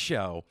end of the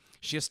show.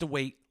 She has to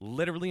wait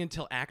literally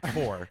until Act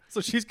 4.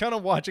 So she's kind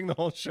of watching the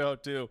whole show,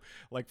 too,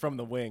 like from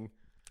the wing.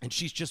 And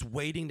she's just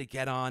waiting to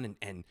get on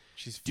and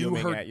She's do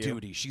fuming her at you.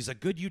 duty. She's a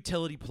good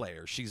utility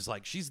player. She's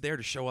there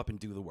to show up and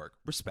do the work.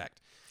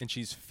 Respect. And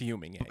she's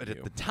fuming at But you.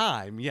 at the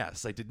time,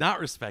 yes, I did not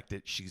respect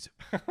it. She's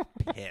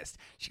pissed.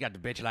 She got the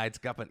bitch lights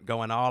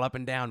going all up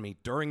and down me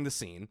during the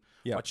scene.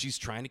 Yeah. But she's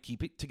trying to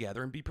keep it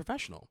together and be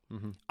professional.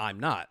 I'm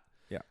not.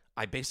 Yeah.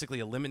 I basically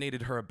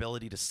eliminated her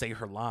ability to say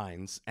her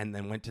lines and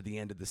then went to the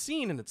end of the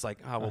scene, and it's like,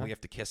 oh, well, we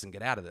have to kiss and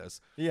get out of this.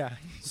 Yeah.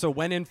 So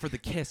went in for the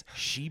kiss.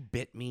 She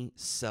bit me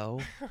so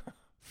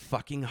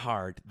fucking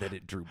hard that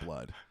it drew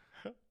blood.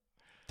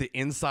 The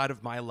inside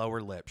of my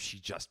lower lip, she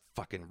just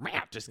fucking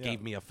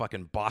gave me a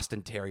fucking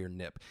Boston Terrier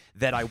nip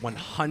that I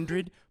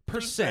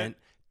 100%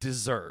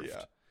 deserved.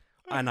 Yeah.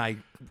 And I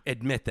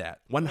admit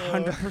that.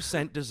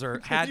 100%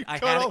 deserved. I had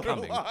Cut all it her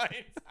coming. lines.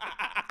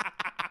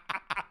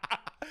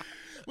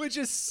 Which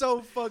is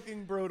so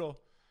fucking brutal.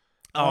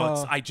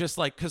 Oh, I just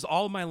like, because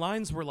all of my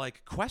lines were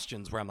like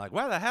questions where I'm like,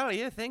 where the hell do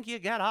you think you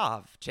got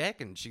off, chick?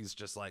 And she's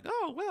just like,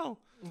 oh, well.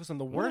 Listen,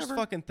 the worst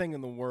whatever. fucking thing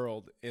in the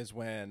world is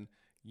when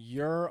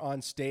you're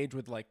on stage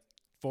with like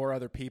 4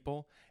 other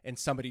people and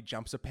somebody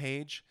jumps a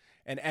page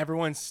and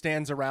everyone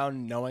stands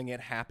around knowing it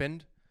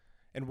happened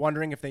and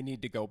wondering if they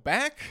need to go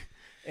back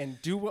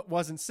and do what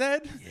wasn't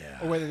said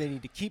or whether they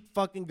need to keep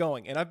fucking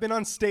going. And I've been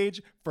on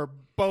stage for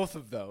both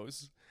of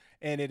those,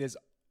 and it is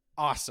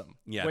awesome.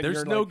 Yeah, when there's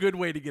you're no like- good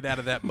way to get out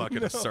of that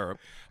bucket of syrup.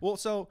 Well,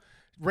 so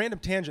random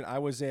tangent. I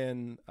was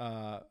in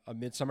A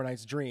Midsummer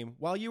Night's Dream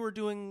while you were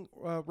doing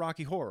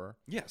Rocky Horror.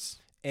 Yes.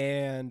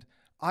 And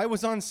I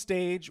was on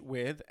stage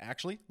with,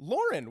 actually,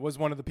 Lauren was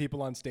one of the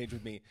people on stage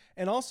with me.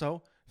 And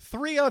also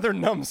 3 other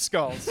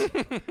numbskulls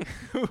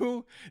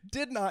who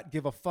did not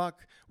give a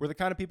fuck, were the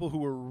kind of people who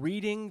were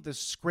reading the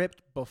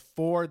script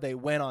before they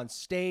went on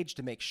stage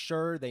to make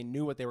sure they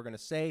knew what they were going to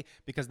say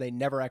because they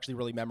never actually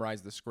really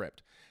memorized the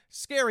script.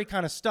 Scary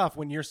kind of stuff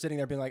when you're sitting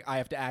there being like, I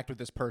have to act with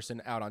this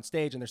person out on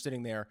stage, and they're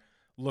sitting there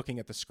looking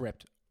at the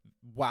script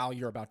while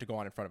you're about to go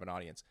on in front of an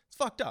audience. It's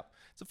fucked up.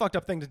 It's a fucked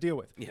up thing to deal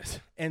with. Yes.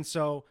 And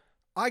so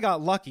I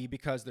got lucky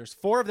because there's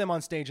 4 of them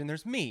on stage and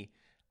there's me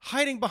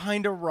hiding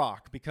behind a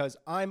rock because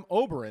I'm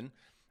Oberyn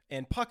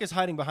and Puck is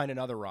hiding behind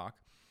another rock.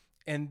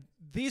 And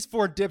these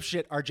 4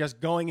 dipshit are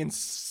just going in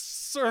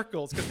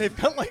circles because they've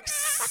got like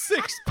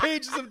 6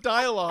 pages of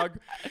dialogue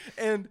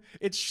and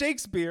it's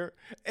Shakespeare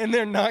and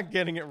they're not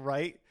getting it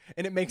right.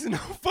 And it makes no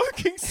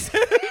fucking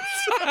sense.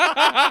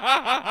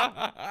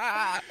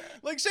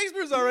 Like,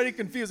 Shakespeare's already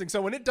confusing,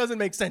 so when it doesn't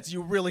make sense,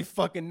 you really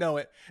fucking know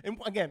it. And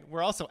again,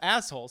 we're also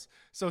assholes,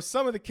 so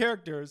some of the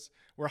characters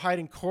were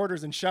hiding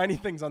quarters and shiny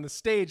things on the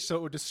stage so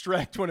it would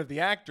distract one of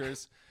the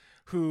actors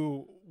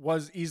who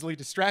was easily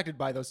distracted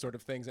by those sort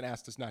of things and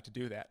asked us not to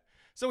do that.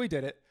 So we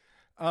did it.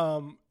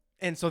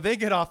 And so they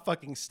get off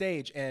fucking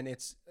stage, and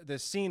it's the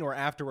scene where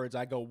afterwards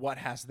I go, "What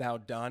hast thou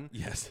done?"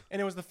 Yes.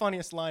 And it was the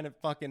funniest line of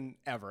fucking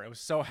ever. It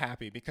was so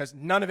happy because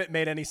none of it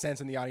made any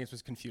sense, and the audience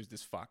was confused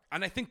as fuck.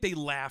 And I think they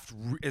laughed,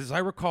 as I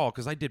recall,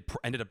 because I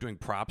ended up doing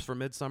props for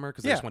Midsummer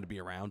because I just wanted to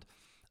be around.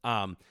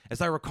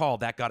 As I recall,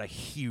 that got a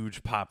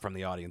huge pop from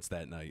the audience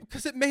that night.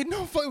 Because it made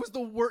no fun. It was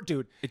the worst,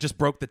 dude. It just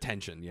broke the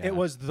tension. Yeah. It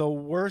was the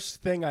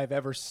worst thing I've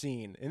ever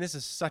seen. And this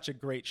is such a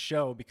great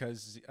show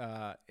because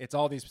it's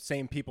all these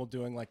same people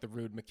doing like the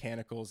rude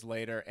mechanicals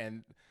later,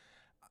 and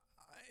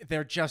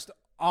they're just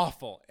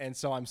awful. And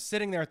so I'm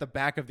sitting there at the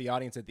back of the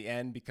audience at the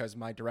end because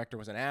my director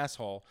was an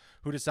asshole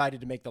who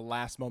decided to make the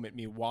last moment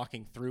me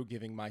walking through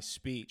giving my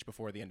speech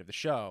before the end of the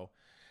show.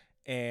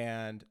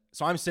 And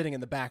so I'm sitting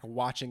in the back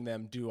watching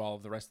them do all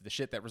of the rest of the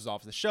shit that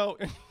resolves the show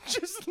and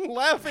just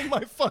laughing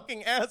my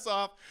fucking ass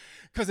off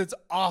because it's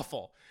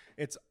awful.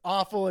 It's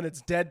awful and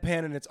it's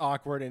deadpan and it's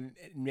awkward and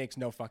it makes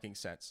no fucking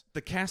sense.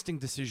 The casting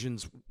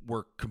decisions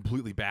were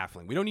completely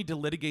baffling. We don't need to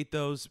litigate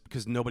those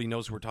because nobody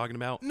knows who we're talking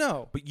about.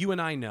 No. But you and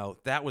I know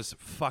that was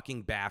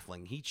fucking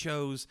baffling. He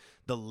chose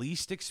the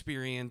least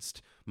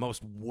experienced,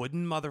 most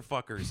wooden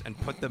motherfuckers and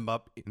put them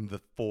up in the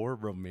 4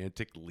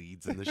 romantic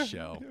leads in the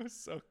show. It was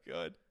so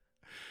good.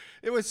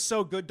 It was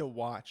so good to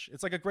watch.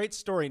 It's like a great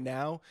story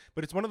now,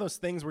 but it's one of those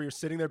things where you're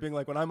sitting there being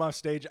like, when I'm off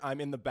stage,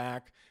 I'm in the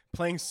back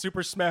playing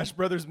Super Smash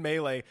Brothers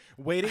Melee,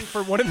 waiting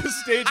for one of the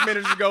stage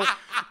managers to go,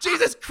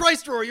 Jesus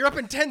Christ, Rory, you're up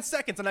in 10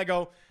 seconds. And I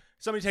go,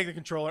 somebody take the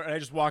controller, and I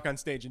just walk on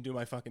stage and do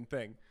my fucking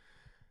thing.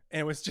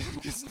 And it was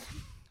just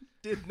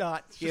did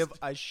not give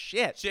a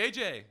shit.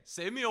 JJ,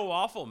 save me a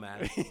waffle,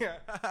 man.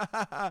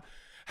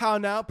 How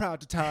now,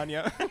 proud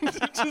Titania?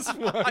 Just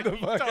wanted to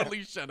fucking-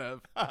 Totally should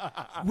have.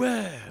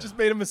 just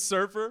made him a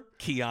surfer.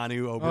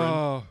 Keanu Oberyn.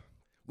 Oh,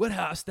 What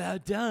hast thou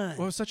done?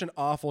 well, it was such an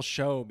awful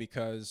show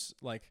because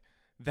like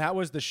that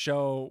was the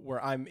show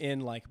where I'm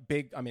in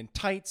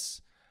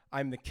tights.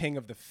 I'm the king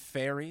of the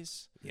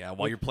fairies. Yeah,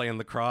 while you're playing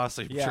lacrosse,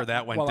 I'm Yeah, sure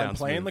that went while down I'm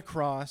playing smooth.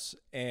 lacrosse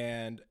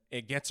and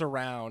it gets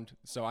around,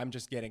 so I'm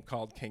just getting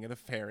called king of the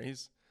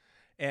fairies.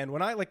 And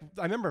when I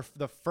remember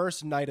the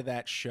first night of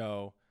that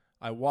show,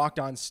 I walked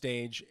on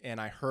stage and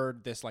I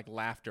heard this like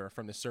laughter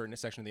from a certain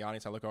section of the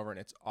audience. I look over and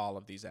it's all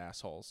of these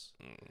assholes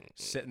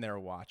sitting there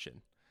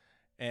watching.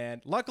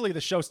 And luckily the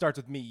show starts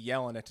with me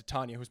yelling at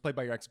Titania, who's played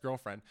by your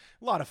ex-girlfriend.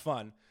 A lot of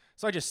fun.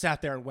 So I just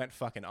sat there and went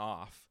fucking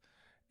off.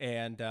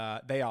 And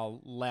they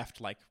all left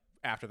like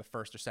after the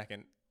first or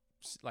second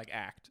like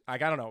act.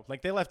 Like, I don't know.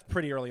 Like they left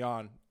pretty early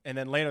on. And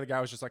then later the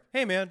guy was just like,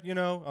 hey man,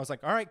 I was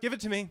like, all right, give it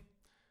to me.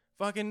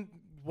 Fucking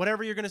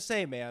whatever you're going to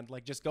say, man.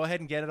 Like just go ahead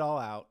and get it all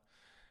out.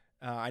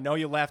 I know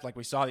you left. Like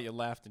we saw that you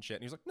left and shit.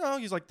 And he's like, no.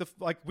 He's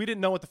like, we didn't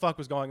know what the fuck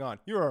was going on.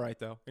 You were all right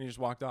though. And he just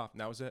walked off,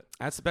 and that was it.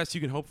 That's the best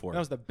you can hope for. That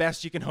was the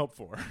best you can hope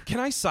for. Can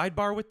I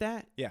sidebar with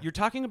that? Yeah. You're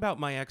talking about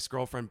my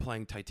ex-girlfriend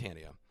playing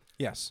Titania.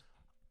 Yes.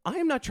 I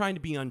am not trying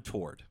to be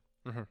untoward,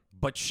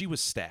 but she was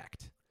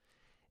stacked.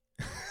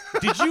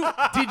 Did you?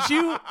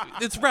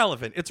 It's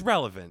relevant. It's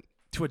relevant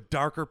to a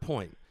darker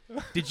point.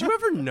 Did you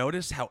ever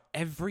notice how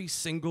every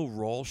single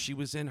role she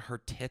was in, her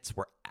tits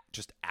were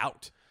just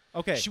out?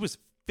 Okay. She was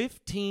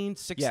 15,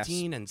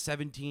 16, and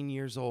 17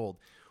 years old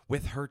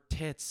with her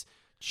tits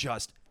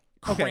just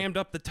crammed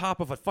up the top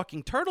of a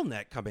fucking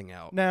turtleneck coming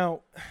out.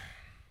 Now,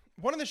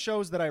 one of the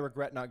shows that I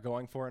regret not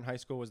going for in high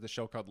school was the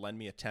show called Lend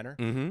Me a Tenor.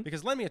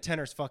 Because Lend Me a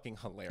Tenor is fucking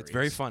hilarious. It's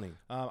very funny.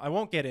 I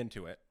won't get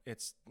into it.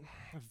 It's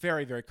a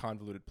very, very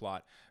convoluted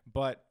plot.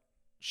 But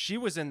she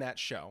was in that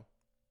show.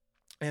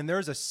 And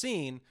there's a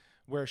scene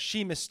where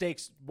she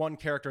mistakes one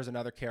character as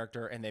another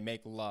character and they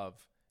make love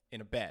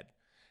in a bed.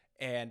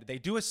 And they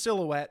do a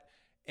silhouette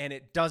and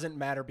it doesn't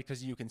matter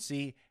because you can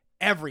see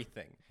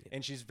everything.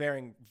 And she's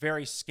wearing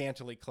very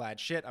scantily clad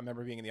shit. I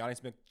remember being in the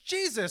audience being,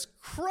 Jesus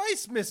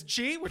Christ, Miss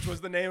G, which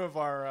was the name of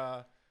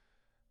our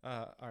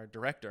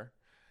director.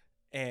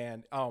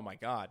 And oh my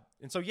God.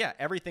 And so, yeah,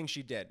 everything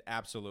she did.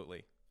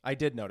 Absolutely. I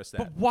did notice that.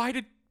 But why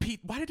did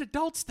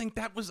adults think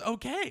that was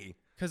okay?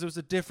 Because it was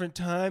a different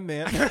time,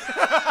 man.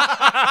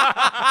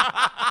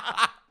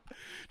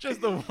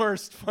 Just the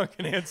worst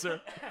fucking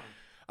answer.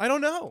 I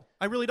don't know.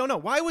 I really don't know.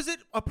 Why was it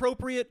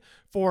appropriate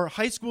for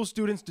high school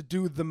students to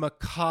do the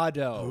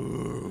Mikado?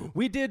 Ooh.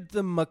 We did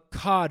the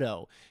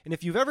Mikado. And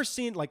if you've ever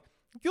seen, like,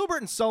 Gilbert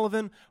and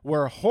Sullivan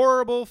were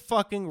horrible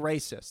fucking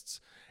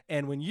racists.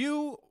 And when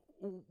you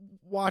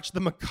watch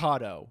the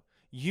Mikado,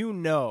 you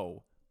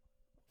know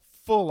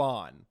full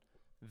on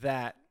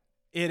that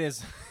it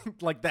is,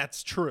 like,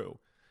 that's true.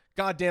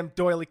 Goddamn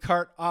doily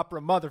cart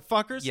opera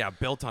motherfuckers. Yeah,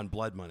 built on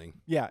blood money.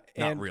 Yeah.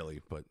 Not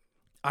really, but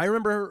I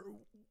remember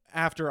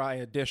after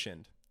I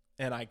auditioned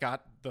and I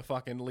got the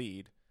fucking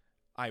lead,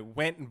 I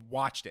went and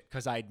watched it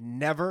because I'd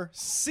never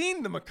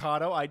seen the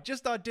Mikado. I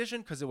just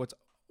auditioned because it was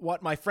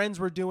what my friends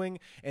were doing,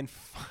 and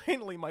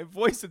finally my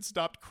voice had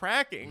stopped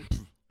cracking.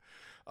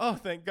 Oh,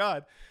 thank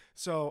God.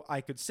 So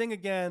I could sing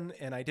again,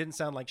 and I didn't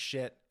sound like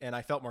shit, and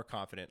I felt more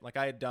confident. Like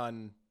I had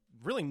done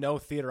really no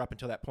theater up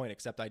until that point,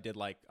 except I did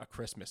like A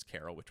Christmas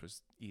Carol, which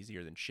was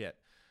easier than shit.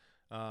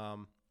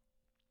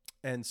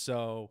 And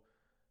so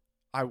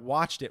I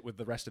watched it with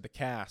the rest of the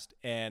cast,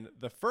 and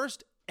the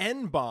first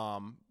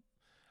N-bomb,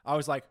 I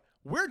was like,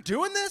 we're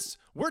doing this?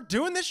 We're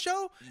doing this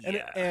show?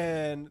 Yeah.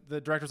 And the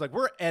director was like,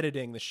 we're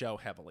editing the show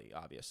heavily,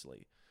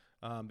 obviously.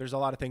 There's a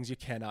lot of things you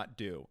cannot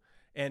do.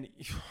 And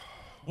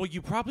well,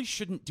 you probably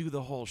shouldn't do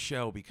the whole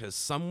show because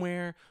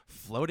somewhere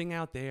floating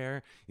out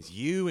there is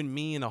you and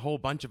me and a whole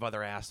bunch of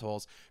other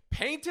assholes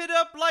painted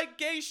up like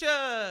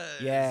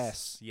geishas.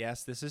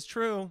 Yes, this is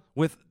true.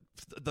 With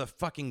the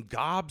fucking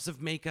gobs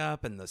of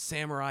makeup and the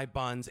samurai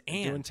buns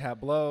and doing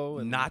tableau.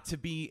 And not to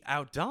be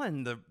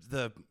outdone,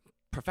 the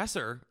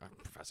professor,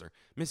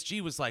 Miss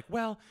G was like,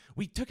 well,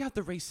 we took out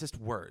the racist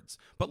words,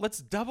 but let's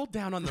double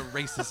down on the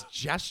racist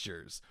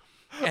gestures.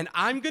 And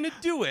I'm going to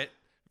do it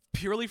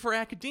purely for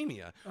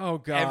academia. Oh,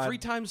 God. Every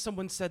time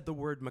someone said the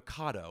word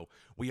Mikado,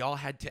 we all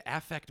had to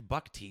affect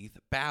buck teeth,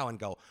 bow, and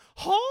go,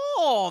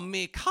 oh,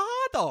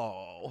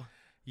 Mikado.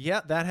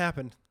 Yeah, that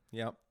happened.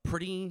 Yep.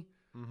 Pretty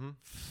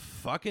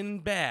fucking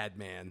bad,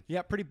 man.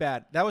 Yeah, pretty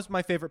bad. That was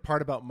my favorite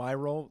part about my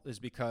role, is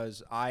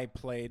because I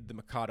played the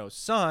Mikado's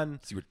son.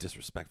 So you were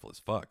disrespectful as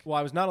fuck. Well,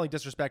 I was not only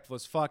disrespectful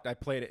as fuck, I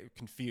played it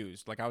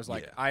confused. Like, I was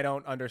like, Yeah. I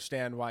don't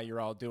understand why you're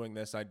all doing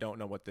this. I don't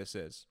know what this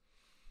is.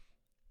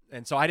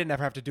 And so I didn't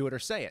ever have to do it or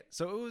say it.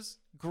 So it was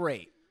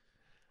great.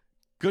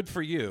 Good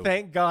for you.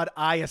 Thank God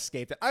I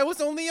escaped it. I was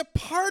only a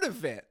part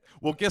of it.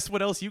 Well, guess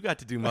what else you got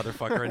to do,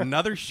 motherfucker?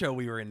 Another show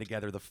we were in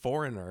together, The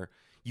Foreigner.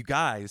 You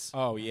guys.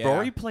 Oh, yeah.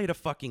 Rory played a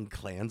fucking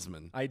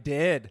Klansman. I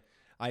did.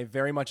 I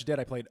very much did.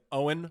 I played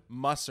Owen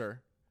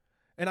Musser.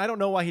 And I don't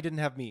know why he didn't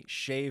have me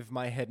shave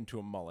my head into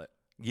a mullet.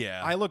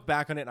 Yeah. I look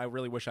back on it and I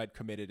really wish I'd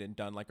committed and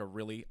done like a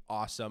really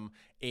awesome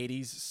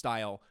 80s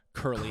style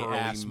curly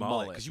ass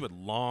mullet. Because you had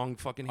long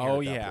fucking hair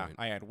Oh at that yeah, point.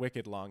 I had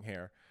wicked long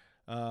hair.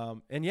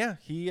 And yeah,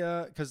 he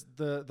because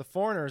the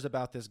Foreigner is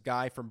about this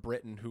guy from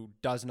Britain who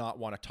does not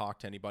want to talk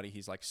to anybody.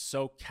 He's like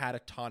so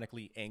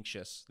catatonically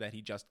anxious that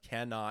he just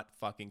cannot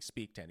fucking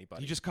speak to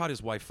anybody. He just caught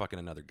his wife fucking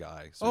another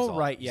guy. So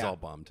he's all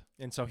bummed.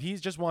 And so he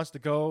just wants to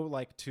go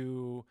like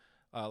to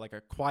like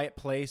a quiet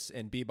place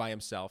and be by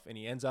himself. And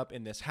he ends up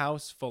in this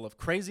house full of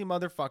crazy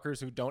motherfuckers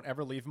who don't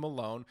ever leave him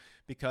alone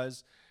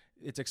because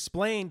it's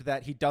explained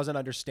that he doesn't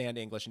understand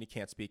English and he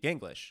can't speak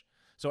English.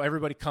 So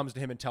everybody comes to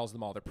him and tells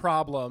them all their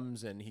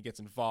problems, and he gets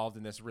involved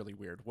in this really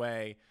weird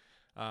way.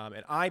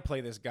 And I play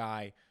this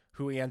guy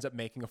who he ends up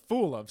making a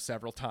fool of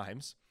several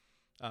times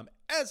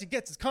as he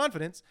gets his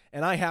confidence,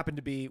 and I happen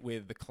to be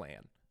with the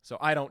Klan. So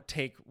I don't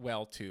take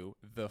well to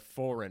the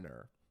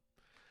Foreigner.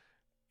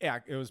 Yeah,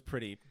 it was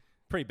pretty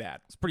bad.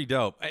 It's pretty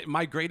dope.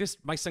 My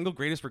single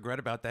greatest regret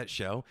about that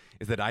show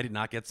is that I did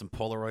not get some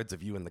Polaroids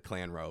of you in the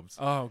Klan robes.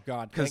 Oh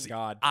God, thank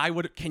God.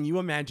 Can you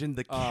imagine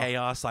the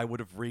chaos I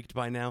would have wreaked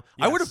by now?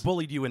 Yes. I would have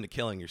bullied you into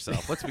killing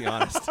yourself. Let's be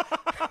honest.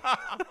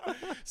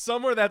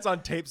 Somewhere that's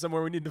on tape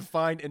somewhere we need to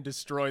find and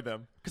destroy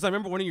them. Because I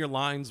remember one of your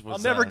lines was,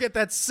 I'll never get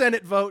that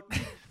Senate vote.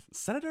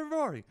 Senator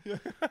Rory.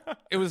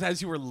 It was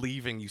as you were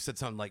leaving, you said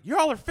something like,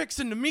 "Y'all are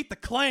fixing to meet the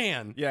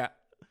Klan." Yeah.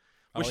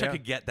 Wish Oh, yeah. I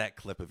could get that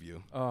clip of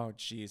you. Oh,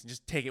 jeez.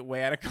 Just take it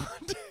way out of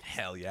context.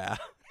 Hell yeah.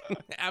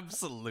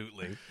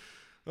 Absolutely.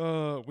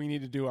 We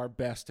need to do our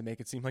best to make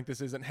it seem like this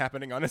isn't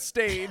happening on a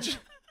stage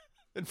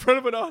in front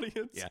of an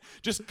audience. Yeah.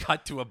 Just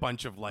cut to a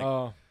bunch of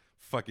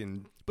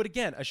fucking. But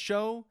again, a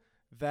show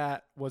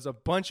that was a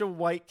bunch of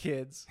white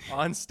kids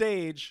on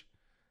stage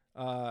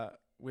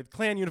with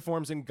Klan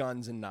uniforms and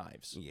guns and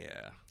knives.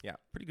 Yeah. Yeah.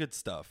 Pretty good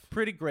stuff.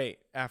 Pretty great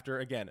after,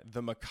 again,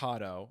 The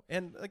Mikado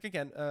and,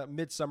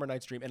 Midsummer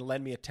Night's Dream and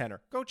Lend Me a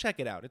Tenor. Go check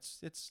it out.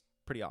 It's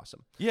pretty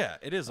awesome. Yeah,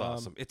 it is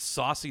awesome. It's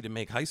saucy to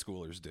make high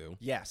schoolers do.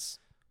 Yes.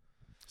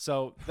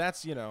 So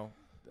that's,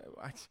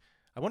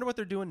 I wonder what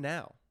they're doing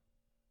now.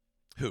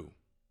 Who?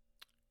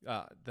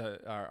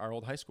 Our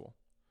old high school.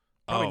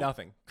 Probably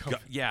nothing.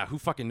 Yeah, who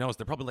fucking knows?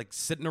 They're probably like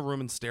sit in a room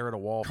and stare at a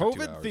wall for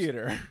 2 hours. COVID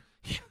theater.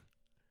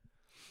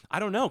 I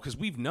don't know, because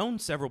we've known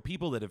several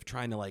people that have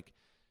tried to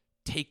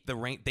take the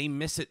reign. They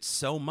miss it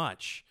so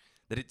much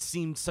that it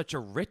seemed such a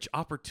rich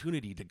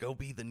opportunity to go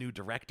be the new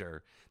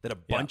director that a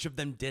bunch of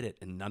them did it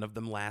and none of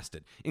them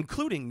lasted,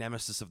 including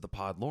nemesis of the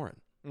pod, Lauren,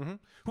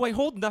 who I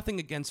hold nothing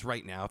against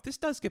right now. If this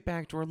does get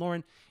back to her,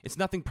 Lauren, it's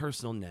nothing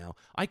personal now.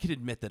 I can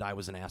admit that I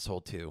was an asshole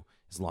too,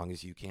 as long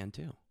as you can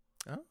too.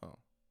 Oh.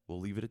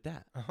 We'll leave it at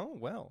that. Oh,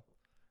 well.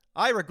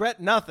 I regret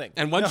nothing.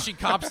 And once she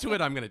cops to it,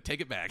 I'm going to take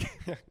it back.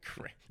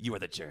 Great. You are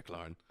the jerk,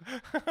 Lauren.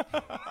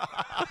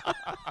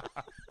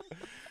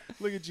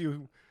 Look at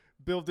you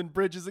building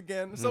bridges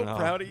again. So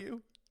proud of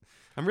you.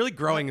 I'm really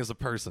growing as a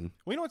person.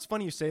 Well, you know what's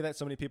funny? You say that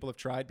so many people have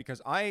tried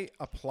because I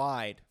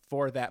applied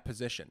for that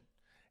position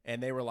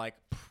and they were like,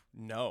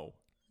 no.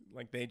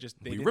 Like they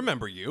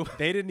remember you.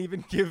 They didn't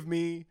even give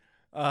me,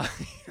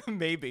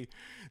 maybe.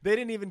 They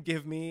didn't even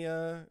give me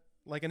an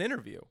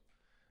interview.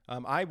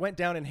 I went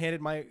down and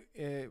handed my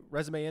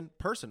resume in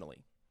personally.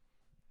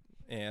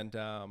 And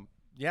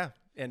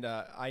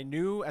I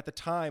knew at the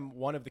time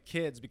one of the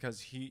kids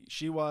because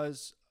she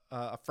was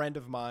a friend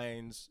of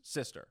mine's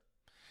sister.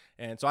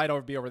 And so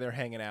I'd be over there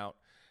hanging out.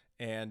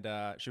 And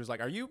she was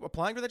like, "Are you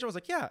applying for that job?" I was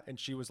like, "Yeah." And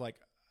she was like,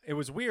 it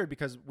was weird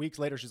because weeks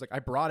later she's like, I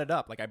brought it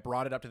up. Like I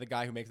brought it up to the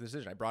guy who makes the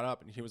decision. I brought it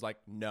up and he was like,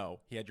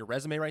 no. He had your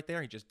resume right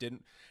there. He just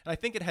didn't. And I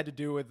think it had to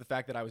do with the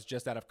fact that I was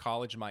just out of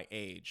college my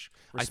age,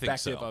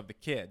 respective of the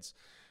kids.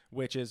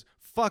 Which is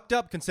fucked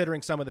up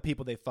considering some of the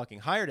people they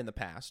fucking hired in the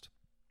past.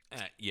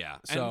 Yeah.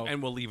 So,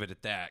 and we'll leave it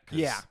at that.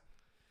 Yeah.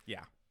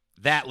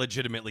 That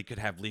legitimately could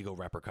have legal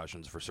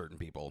repercussions for certain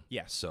people.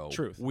 Yes. So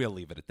truth. We'll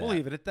leave it at that. We'll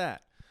leave it at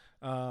that.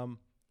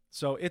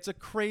 So it's a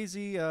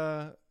crazy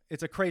thing.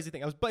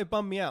 It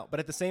bummed me out. But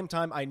at the same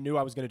time, I knew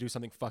I was going to do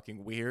something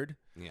fucking weird.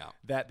 Yeah.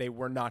 That they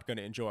were not going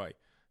to enjoy.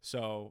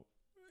 So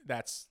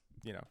that's...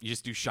 You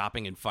just do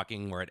shopping and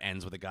fucking where it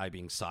ends with a guy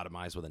being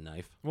sodomized with a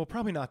knife. Well,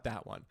 probably not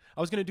that one.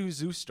 I was going to do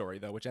Zeus Story,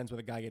 though, which ends with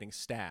a guy getting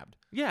stabbed.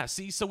 Yeah,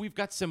 see, so we've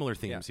got similar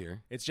themes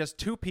here. It's just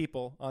two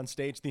people on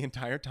stage the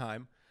entire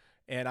time,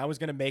 and I was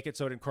going to make it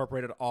so it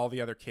incorporated all the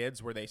other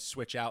kids where they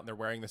switch out and they're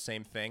wearing the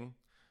same thing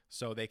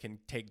so they can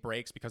take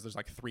breaks because there's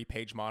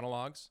 3-page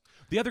monologues.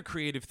 The other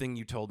creative thing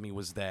you told me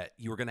was that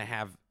you were going to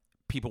have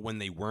people when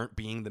they weren't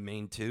being the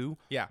main two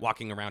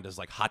walking around as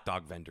hot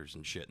dog vendors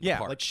and shit in the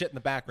park. Like shit in the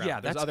background. Yeah,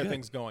 there's other good.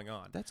 things going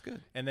on. That's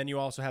good. And then you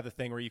also have the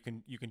thing where you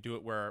can do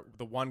it where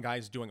the one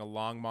guy's doing a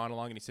long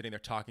monologue and he's sitting there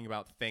talking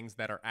about things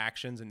that are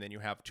actions, and then you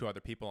have two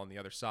other people on the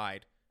other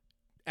side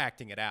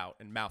acting it out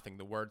and mouthing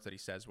the words that he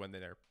says when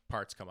their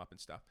parts come up and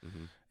stuff.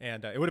 Mm-hmm.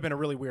 And it would have been a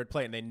really weird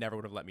play, and they never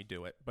would have let me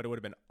do it, but it would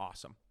have been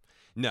awesome.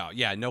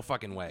 No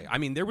fucking way. I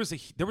mean, there was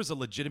a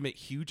legitimate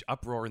huge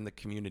uproar in the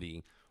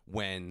community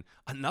when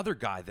another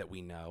guy that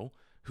we know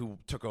who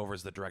took over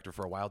as the director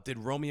for a while, did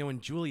Romeo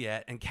and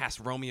Juliet and cast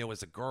Romeo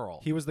as a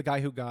girl. He was the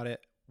guy who got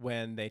it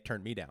when they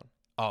turned me down.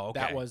 Oh, okay.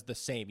 That was the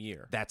same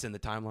year. That's in the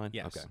timeline?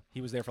 Yes. Okay.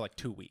 He was there for like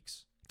 2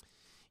 weeks.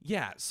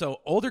 Yeah,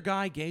 so older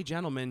guy, gay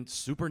gentleman,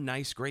 super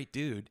nice, great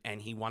dude,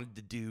 and he wanted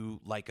to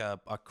do like a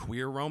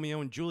queer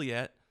Romeo and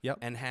Juliet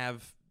and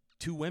have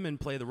 2 women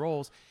play the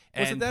roles.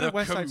 Was it and that the or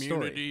West Side Story?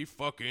 community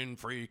fucking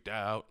freaked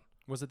out.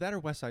 Was it that or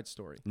West Side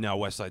Story? No,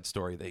 West Side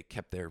Story. They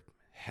kept their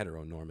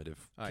heteronormative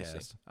I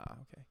cast. see. Ah,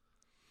 okay.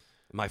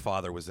 My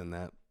father was in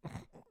that.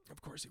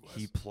 Of course he was.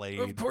 He played.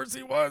 Of course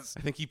he was.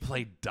 I think he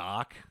played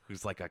Doc,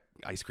 who's like a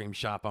ice cream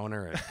shop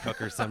owner, a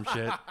cook or some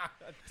shit.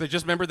 So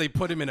just remember they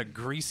put him in a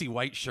greasy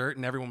white shirt,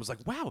 and everyone was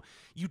like, "Wow,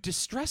 you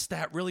distressed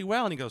that really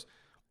well." And he goes,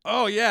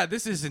 "Oh yeah,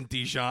 this isn't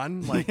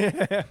Dijon. Like,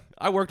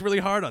 I worked really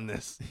hard on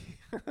this."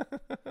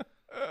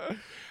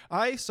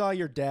 I saw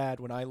your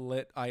dad when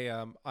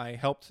I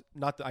helped,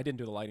 I didn't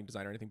do the lighting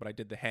design or anything, but I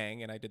did the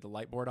hang and I did the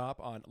light board op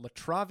on La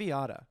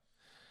Traviata.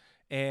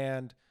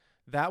 And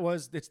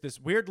it's this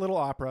weird little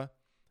opera.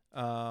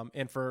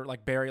 And for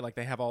like Barry, like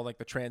they have all like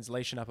the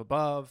translation up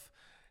above.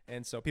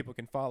 And so people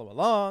can follow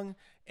along.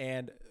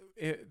 And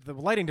the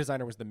lighting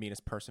designer was the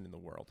meanest person in the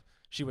world.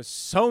 She was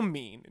so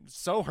mean and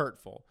so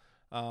hurtful.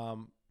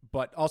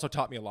 But also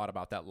taught me a lot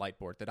about that light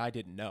board that I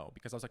didn't know,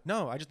 because I was like,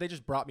 no, they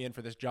just brought me in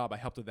for this job. I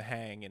helped with the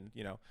hang, and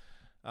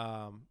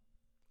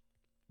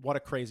what a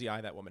crazy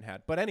eye that woman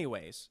had. But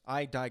anyways,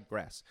 I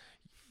digress.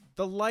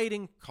 The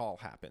lighting call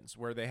happens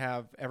where they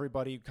have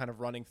everybody kind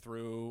of running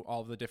through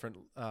all the different,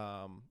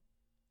 what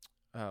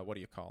do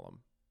you call them?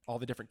 All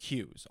the different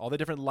cues, all the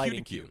different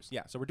lighting cues.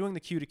 Yeah. So we're doing the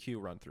cue to cue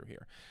run through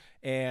here,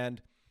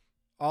 and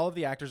all of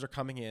the actors are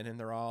coming in and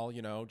they're all,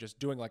 just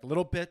doing like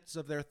little bits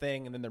of their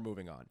thing, and then they're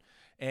moving on.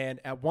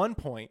 And at one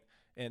point,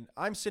 and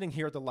I'm sitting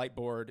here at the light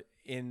board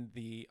in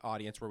the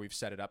audience where we've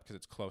set it up because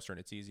it's closer and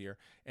it's easier.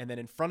 And then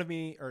in front of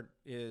me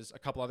is a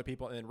couple other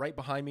people. And then right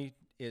behind me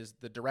is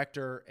the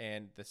director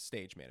and the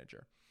stage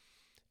manager.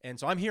 And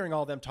so I'm hearing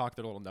all of them talk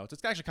their little notes.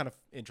 It's actually kind of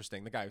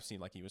interesting. The guy who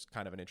seemed like he was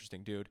kind of an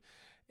interesting dude.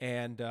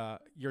 And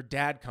your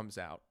dad comes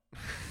out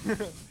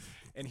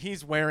and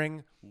he's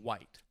wearing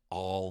white.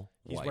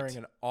 He's Wearing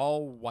an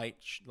all white,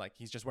 like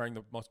he's just wearing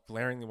the most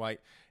glaringly white.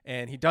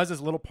 And he does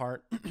his little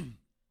part.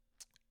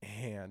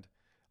 And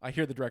I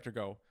hear the director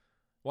go,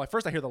 well, at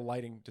first I hear the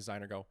lighting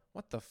designer go,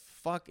 what the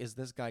fuck is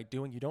this guy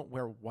doing? You don't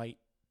wear white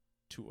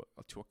to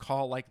a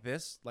call like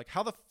this. Like,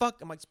 how the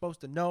fuck am I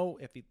supposed to know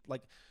if he,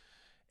 like,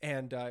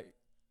 and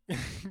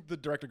the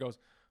director goes,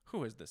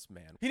 who is this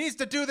man? He needs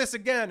to do this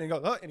again. And he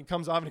goes, and he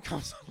comes off and he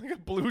comes on like a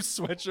blue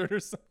sweatshirt or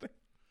something.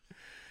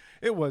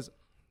 It was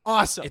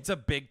awesome. It's a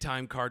big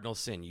time cardinal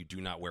sin. You do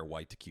not wear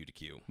white to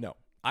Q. No.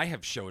 I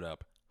have showed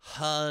up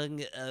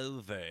hung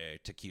over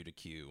to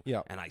Q.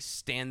 Yeah. And I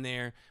stand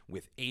there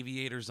with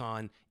aviators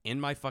on in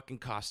my fucking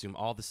costume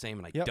all the same,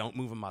 and I don't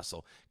move a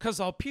muscle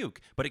because I'll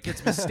puke, but it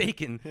gets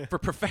mistaken for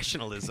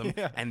professionalism,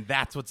 and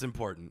that's what's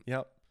important.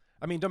 Yep.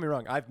 I mean, don't be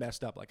wrong. I've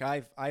messed up. Like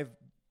I've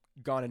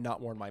gone and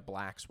not worn my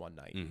blacks one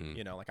night.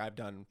 Like I've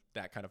done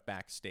that kind of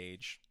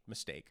backstage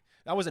mistake.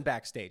 I wasn't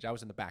backstage. I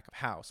was in the back of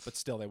house, but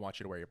still they want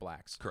you to wear your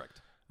blacks.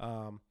 Correct.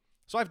 So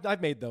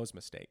I've made those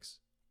mistakes,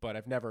 but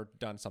I've never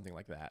done something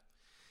like that.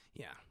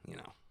 Yeah,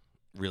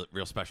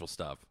 real special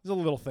stuff. There's the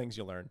little things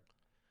you learn,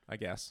 I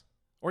guess.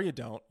 Or you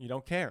don't. You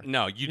don't care.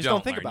 No, you just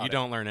don't think learn. about You it.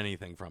 don't learn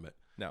anything from it.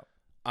 No.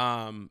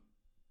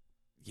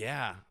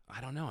 Yeah,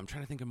 I don't know. I'm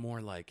trying to think of more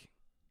like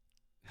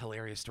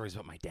hilarious stories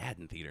about my dad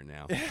in theater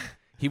now.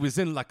 He was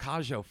in La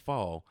Cage aux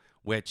Folles,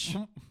 which,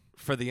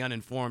 for the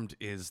uninformed,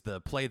 is the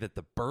play that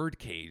The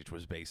Birdcage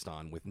was based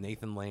on with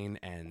Nathan Lane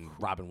and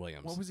Robin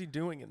Williams. What was he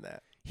doing in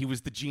that? He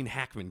was the Gene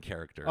Hackman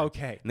character.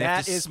 Okay. And they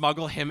have to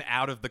smuggle him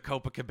out of the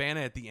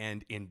Copacabana at the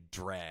end in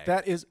drag.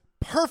 That is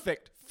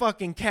perfect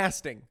fucking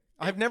casting.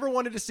 I've never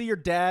wanted to see your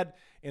dad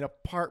in a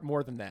part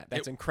more than that.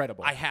 That's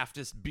incredible. I have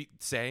to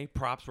say,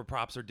 props where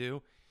props are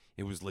due.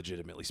 It was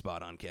legitimately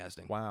spot on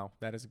casting. Wow,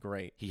 that is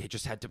great. He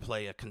just had to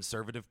play a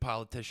conservative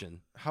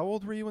politician. How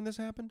old were you when this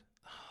happened?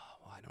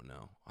 I don't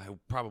know. I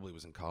probably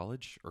was in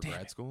college or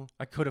grad school.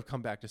 I could have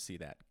come back to see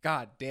that.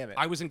 God damn it.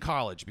 I was in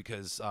college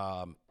because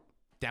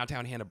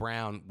downtown Hannah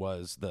Brown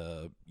was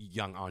the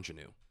young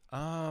ingenue.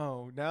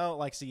 Oh,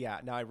 no.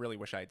 Now I really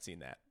wish I had seen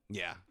that.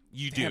 Yeah,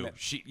 you Damn do.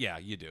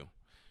 it. You do.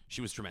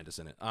 She was tremendous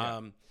in it.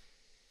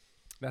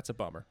 That's a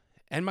bummer.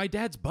 And my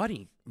dad's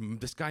buddy,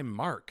 this guy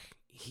Mark,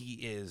 he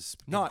is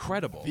Not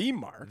incredible. the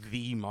Mark.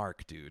 The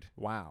Mark, dude.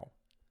 Wow.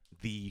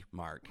 The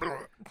Mark.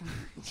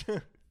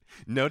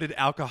 Noted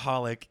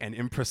alcoholic and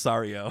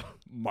impresario.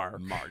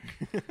 Mark.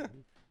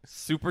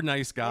 Super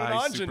nice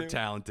guy, super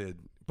talented,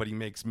 but he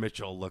makes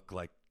Mitchell look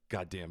like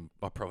goddamn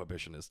a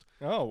prohibitionist.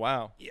 Oh,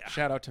 wow. Yeah.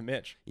 Shout out to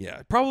Mitch.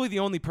 Yeah. Probably the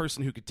only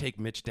person who could take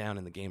Mitch down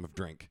in the game of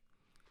drink.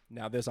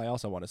 Now this I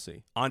also want to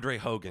see. Andre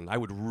Hogan. I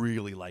would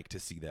really like to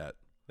see that.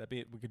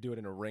 We could do it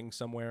in a ring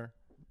somewhere.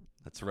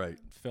 That's right.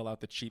 Fill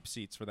out the cheap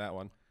seats for that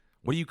one.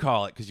 What do you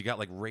call it? Because you got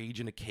like Rage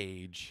in a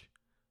Cage,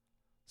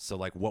 So,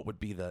 like, what would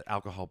be the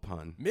alcohol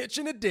pun? Mitch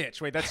in a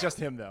ditch. Wait, that's just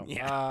him though.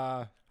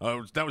 Yeah.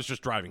 Oh, that was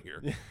just driving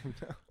here.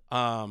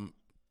 What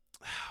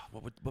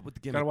would the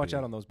gimmick Gotta watch be?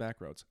 out on those back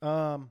roads.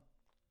 I'm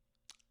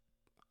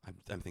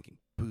thinking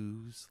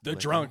booze. The liquor.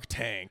 drunk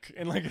tank,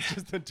 and like it's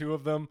just the two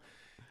of them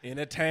in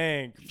a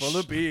tank full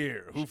of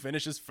beer. Who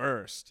finishes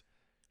first?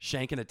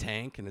 Shank in a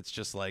tank, and it's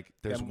just like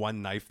there's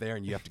one knife there,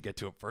 and you have to get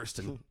to it first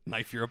and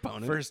knife your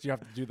opponent. First, you have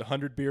to do the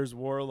 100 beers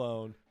war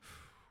alone,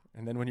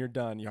 and then when you're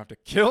done, you have to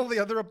kill the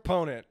other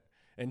opponent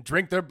and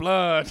drink their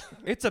blood,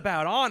 It's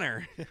about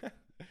honor.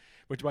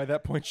 which by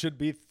that point should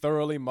be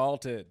thoroughly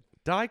malted.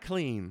 Die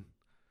clean.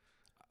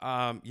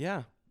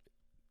 Yeah.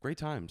 Great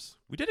times.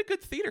 We did a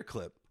good theater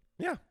clip.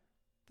 Yeah,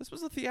 This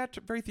was a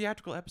very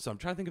theatrical episode. I'm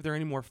trying to think if there are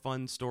any more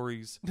fun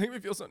stories. make me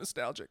feel so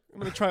nostalgic. I'm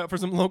gonna try out for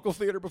some local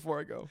theater before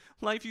I go.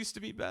 Life used to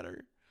be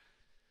better.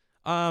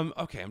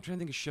 Okay, I'm trying to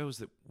think of shows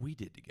that we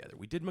did together.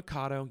 We did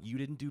Mikado. You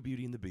didn't do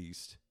Beauty and the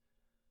Beast.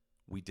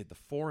 We did The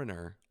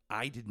Foreigner.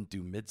 I didn't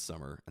do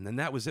Midsummer. And then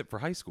that was it for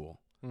high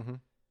school. Mm-hmm.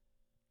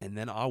 And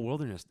then All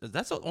Wilderness.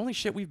 That's the only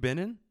shit we've been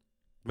in?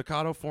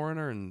 Mikado,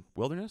 Foreigner, and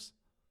Wilderness?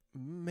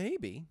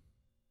 Maybe.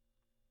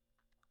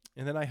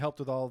 And then I helped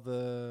with all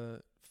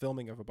the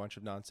filming of a bunch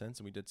of nonsense,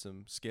 and we did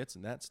some skits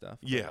and that stuff.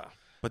 Yeah.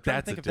 But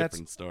Trying to that's a think if that's-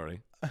 different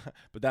story.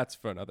 But that's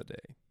for another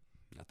day.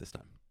 Not this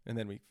time. And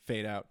then we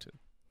fade out to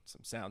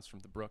some sounds from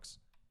the Brooks.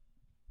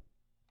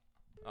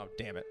 Oh,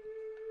 damn it.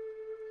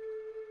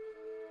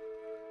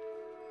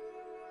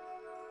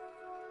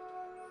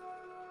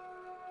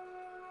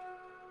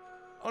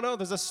 Oh no,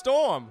 there's a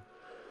storm.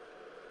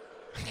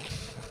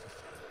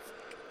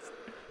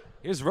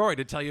 Here's Rory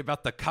to tell you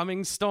about the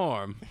coming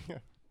storm.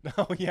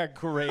 Oh yeah,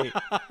 great.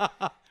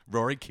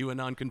 Rory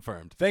QAnon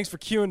confirmed. Thanks for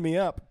queuing me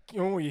up.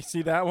 Oh, you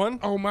see that one?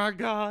 Oh my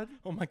God.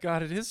 Oh my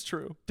God, it is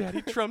true.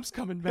 Daddy Trump's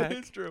coming back. It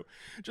is true.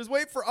 Just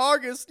wait for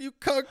August. You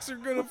cucks are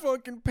gonna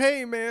fucking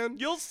pay, man.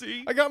 You'll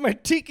see. I got my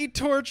tiki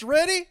torch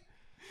ready,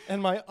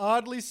 and my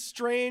oddly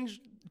strange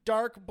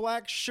dark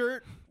black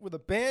shirt with a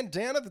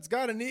bandana that's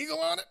got an eagle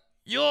on it.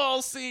 You'll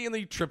all see. And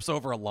then he trips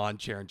over a lawn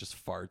chair and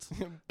just farts.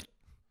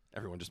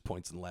 Everyone just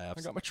points and I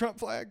laughs. got my Trump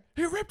flag.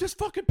 He ripped his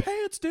fucking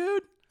pants,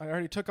 dude. I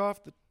already took off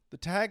the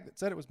tag that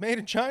said it was made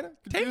in China.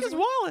 Take his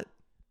confusingly. wallet.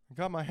 I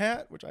got my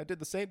hat, which I did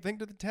the same thing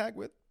to the tag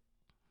with.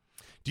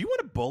 Do you want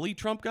to bully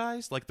Trump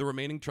guys, like the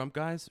remaining Trump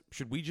guys?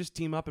 Should we just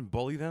team up and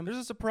bully them? There's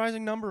a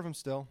surprising number of them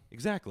still.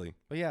 Exactly.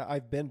 But yeah,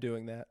 I've been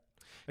doing that.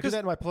 I do 'Cause- that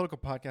in my political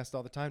podcast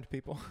all the time to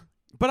people.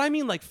 But I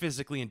mean, like,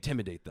 physically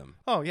intimidate them.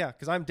 Oh, yeah,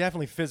 because I'm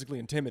definitely physically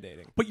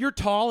intimidating. But you're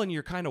tall and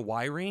you're kind of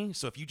wiry,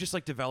 so if you just,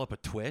 like, develop a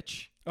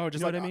twitch. Oh,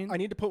 just you know like what I mean? I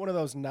need to put one of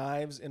those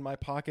knives in my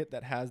pocket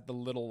that has the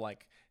little,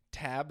 like,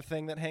 tab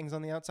thing that hangs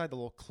on the outside, the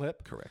little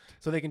clip. Correct.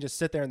 So they can just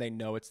sit there and they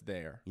know it's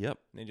there. Yep.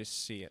 And they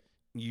just see it.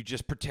 You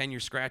just pretend you're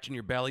scratching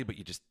your belly, but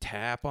you just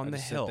tap on I the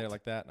just hilt. sit there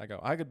like that. And I go,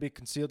 I could be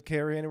concealed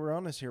carry anywhere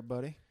on this here,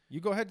 buddy.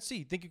 You go ahead and see.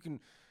 You think you can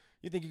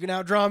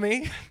outdraw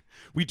me?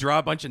 We draw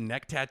a bunch of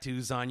neck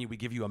tattoos on you. We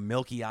give you a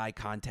milky eye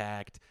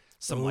contact,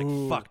 some like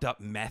Ooh. fucked up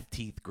meth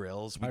teeth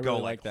grills. We I go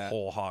really like like that.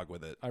 whole hog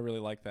with it. I really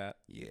like that.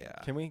 Yeah.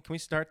 Can we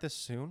start this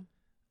soon?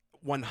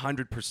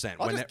 100%.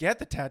 I'll just get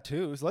the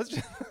tattoos. Let's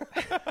just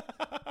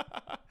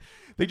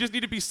They just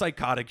need to be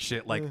psychotic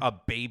shit, like a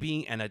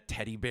baby and a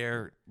teddy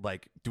bear,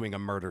 like doing a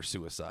murder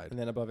suicide. And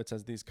then above it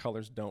says these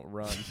colors don't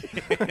run.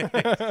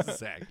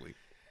 Exactly.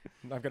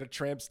 I've got a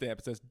tramp stamp.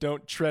 It says,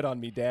 "Don't tread on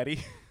me, Daddy."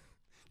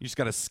 You just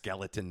got a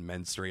skeleton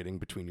menstruating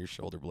between your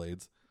shoulder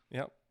blades.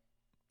 Yep.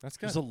 That's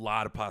good. There's a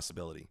lot of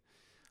possibility.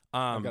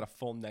 I've got a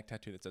full neck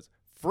tattoo that says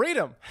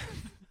freedom.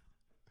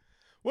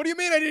 What do you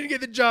mean I didn't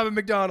get the job at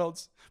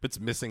McDonald's? It's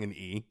missing an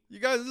E. You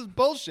guys, this is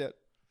bullshit.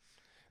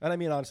 And I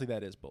mean, honestly,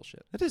 that is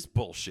bullshit. That is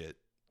bullshit.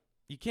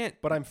 You can't.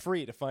 But I'm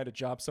free to find a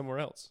job somewhere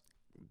else.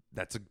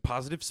 That's a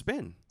positive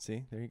spin.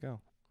 See, there you go.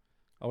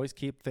 Always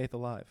keep faith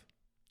alive.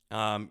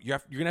 You're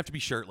gonna have to be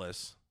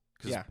shirtless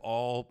because Yeah.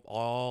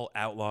 all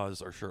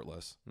outlaws are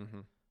shirtless. Mm-hmm.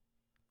 I'm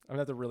gonna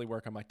have to really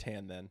work on my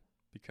tan then,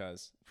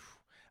 because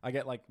I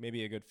get like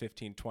maybe a good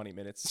 15, 20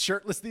 minutes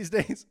shirtless these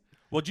days.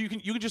 Well, you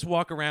can just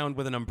walk around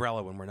with an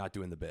umbrella when we're not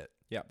doing the bit.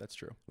 Yeah, that's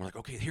true. We're like,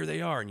 okay, here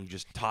they are, and you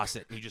just toss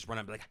it, and you just run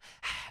up and be like,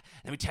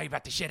 let me tell you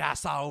about the shit I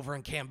saw over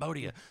in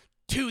Cambodia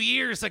 2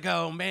 years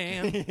ago,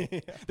 man.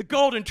 The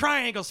Golden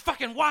Triangle's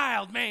fucking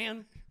wild,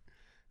 man.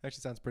 Actually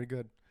sounds pretty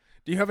good.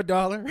 Do you have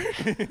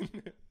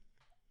 $1?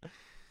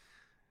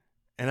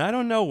 And I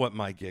don't know what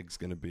my gig's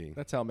gonna be.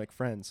 That's how I make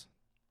friends.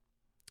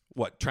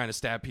 What, trying to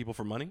stab people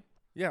for money?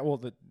 Yeah, well,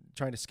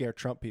 trying to scare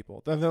Trump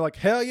people. Then they're like,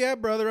 hell yeah,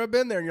 brother, I've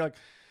been there. And you're like,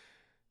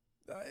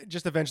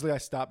 just eventually I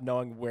stop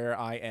knowing where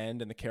I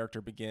end and the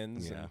character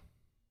begins. Yeah. And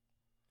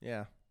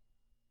yeah.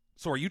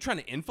 So are you trying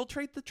to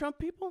infiltrate the Trump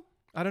people?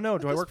 I don't know.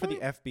 Do I this work for point?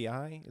 the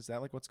FBI? Is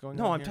that like what's going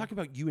on? No, I'm here? talking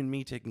about you and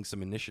me taking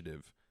some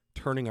initiative,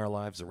 turning our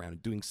lives around,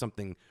 and doing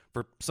something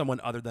for someone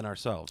other than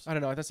ourselves. I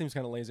don't know. That seems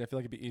kind of lazy. I feel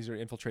like it'd be easier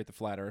to infiltrate the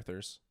flat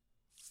earthers.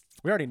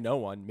 We already know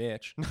one,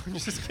 Mitch.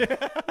 Just kidding.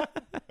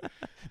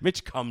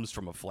 Mitch comes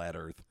from a flat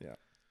earth. Yeah.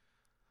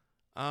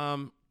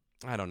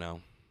 I don't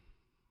know.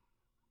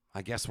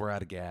 I guess we're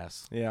out of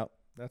gas. Yeah,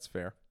 that's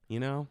fair. You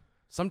know?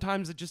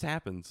 Sometimes it just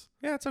happens.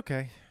 Yeah, it's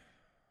okay.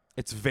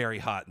 It's very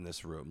hot in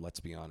this room,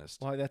 let's be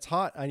honest. Well, that's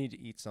hot. I need to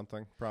eat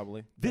something,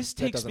 probably. This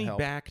That takes doesn't me help.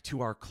 back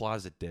to our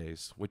closet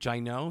days, which I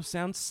know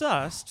sounds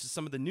sus to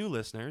some of the new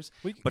listeners,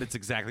 but it's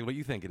exactly what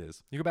you think it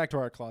is. You go back to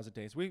our closet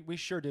days. We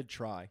sure did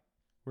try.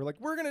 We're like,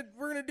 we're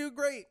gonna do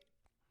great.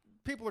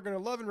 People are gonna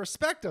love and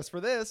respect us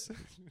for this.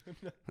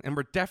 And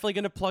we're definitely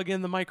going to plug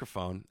in the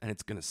microphone, and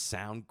it's going to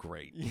sound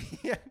great.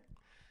 Yeah.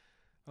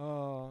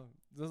 Oh,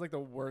 this was like the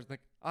worst.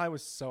 Like, I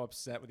was so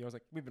upset with you. I was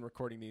like, we've been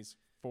recording these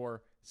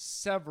for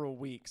several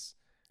weeks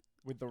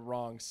with the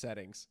wrong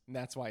settings, and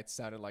that's why it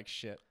sounded like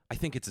shit. I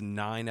think it's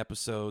 9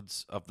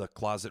 episodes of the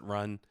closet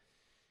run,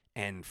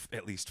 and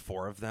at least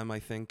 4 of them, I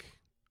think,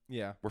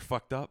 Yeah, were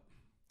fucked up.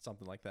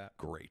 something like that.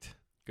 Great.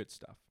 Good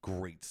stuff.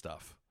 Great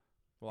stuff.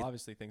 Well,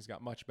 obviously things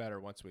got much better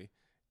once we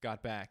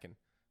got back and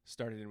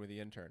started in with the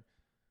intern,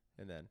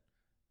 and then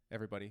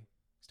everybody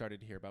started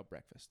to hear about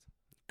breakfast,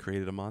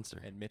 Created a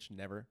monster. and Mitch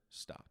never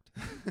stopped.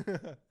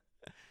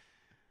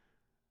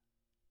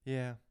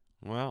 Yeah.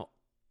 Well,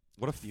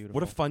 what a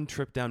Beautiful. fun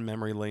trip down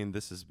memory lane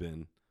this has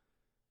been.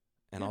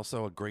 And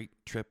also a great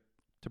trip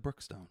to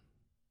Brookstone.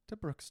 To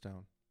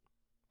Brookstone,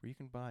 where you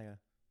can buy a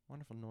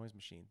wonderful noise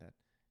machine that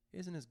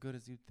isn't as good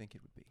as you'd think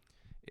it would be.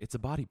 It's a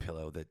body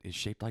pillow that is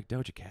shaped like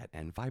Doja Cat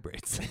and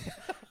vibrates.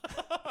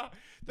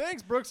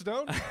 Thanks,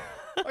 Brookstone.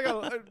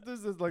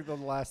 This is like the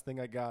last thing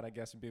I got, I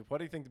guess, would be, what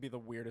do you think would be the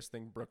weirdest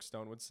thing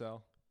Brookstone would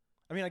sell?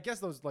 I mean, I guess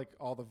those, like,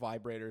 all the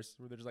vibrators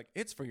where they're just like,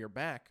 it's for your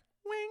back.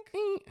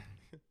 Wink.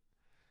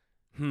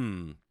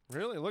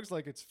 Really? It looks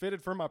like it's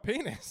fitted for my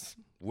penis.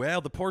 Well,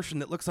 the portion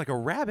that looks like a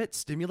rabbit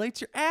stimulates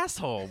your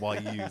asshole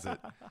while you use it.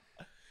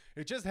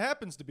 It just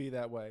happens to be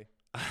that way.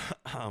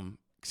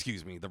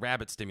 Excuse me. The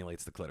rabbit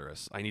stimulates the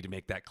clitoris. I need to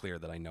make that clear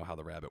that I know how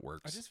the rabbit I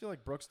works. just feel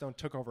like Brookstone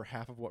took over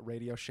half of what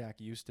Radio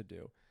Shack used to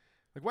do.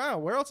 Like, wow,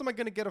 where else am I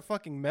going to get a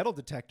fucking metal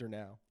detector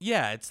now?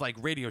 Yeah, it's like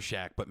Radio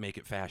Shack, but make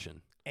it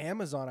fashion.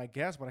 Amazon, I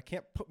guess, but I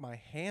can't put my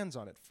hands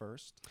on it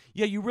first.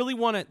 Yeah, you really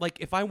want to, like,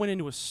 if I went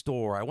into a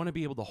store, I want to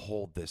be able to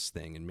hold this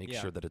thing and make Yeah.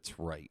 sure that it's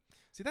right.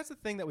 See, that's the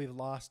thing that we've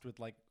lost with,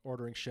 like,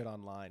 ordering shit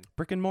online.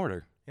 Brick and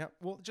mortar. Yeah,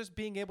 well, just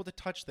being able to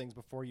touch things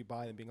before you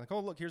buy them, being like, oh,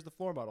 look, here's the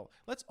floor model.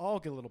 Let's all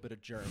get a little bit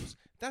of germs.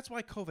 That's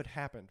why COVID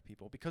happened,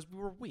 people, because we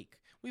were weak.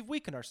 We've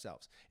weakened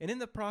ourselves. And in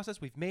the process,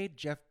 we've made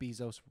Jeff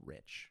Bezos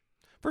rich.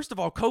 First of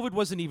all, COVID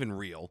wasn't even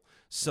real.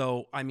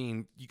 So, I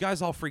mean, you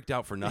guys all freaked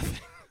out for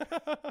nothing.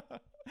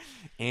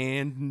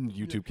 And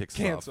YouTube kicks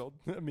it off. Canceled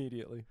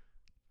immediately.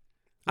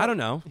 I don't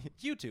know.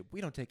 YouTube,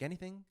 we don't take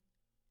anything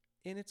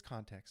in its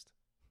context.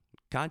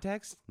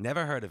 Context?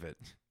 Never heard of it.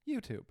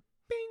 YouTube.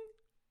 Bing.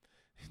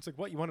 It's like,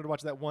 what, you wanted to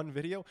watch that one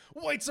video?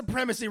 White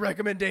supremacy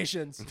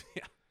recommendations.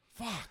 Yeah.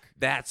 Fuck.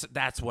 That's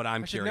what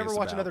I'm I should curious never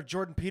watch about. another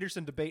Jordan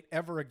Peterson debate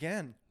ever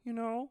again. You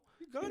know,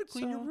 You gotta it's,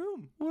 clean your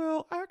room.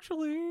 Well,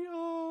 actually,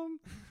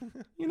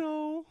 you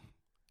know,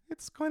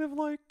 it's kind of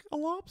like a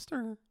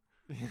lobster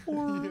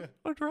or Yeah.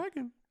 a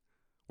dragon.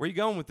 Where you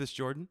going with this,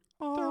 Jordan?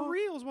 They're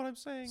real is what I'm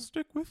saying.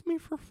 Stick with me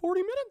for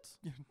 40 minutes.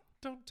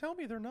 Don't tell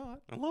me they're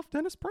not. I love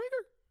Dennis Prager.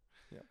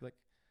 Yeah, like,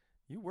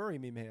 you worry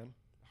me, man.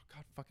 Oh,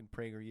 God, fucking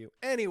Prager you.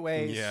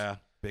 Anyways. Yeah,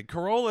 big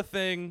Corolla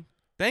thing.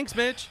 Thanks,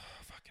 Mitch.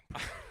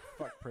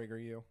 Fuck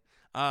Prager you.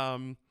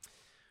 Where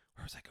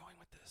was I going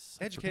with this?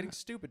 I Educating forgot.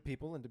 stupid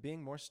people into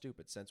being more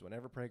stupid since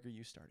whenever Prager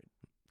you started.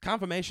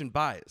 Confirmation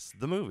bias,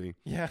 the movie.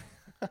 Yeah.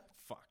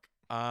 Fuck.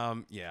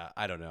 Yeah,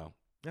 I don't know.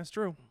 That's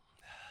true.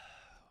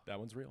 That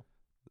one's real.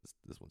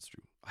 This one's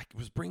true. I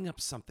was bringing up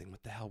something.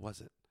 What the hell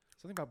was it?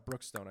 Something about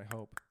Brookstone, I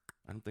hope.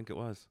 I don't think it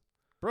was.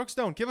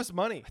 Brookstone, give us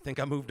money. I think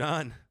I moved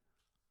on.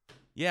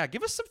 Yeah,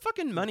 give us some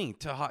fucking money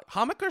to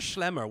Hammacher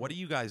Schlemmer. What are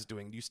you guys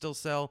doing? Do you still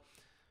sell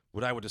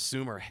what I would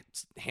assume are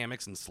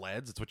hammocks and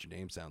sleds? It's what your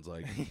name sounds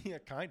like. Yeah,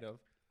 kind of.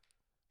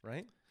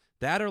 Right?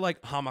 That or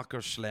like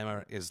Hammacher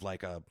Schlemmer is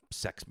like a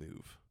sex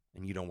move,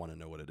 and you don't want to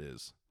know what it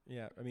is.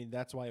 Yeah, I mean,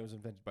 that's why it was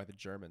invented by the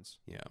Germans.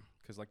 Yeah.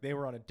 Because, like, they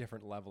were on a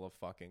different level of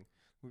fucking.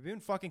 We've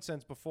been fucking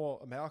since before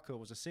America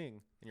was a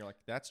thing. And you're like,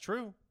 that's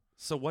true.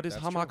 So what is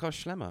That's Hammacher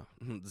Schlemmer?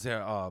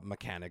 There are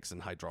mechanics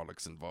and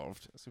hydraulics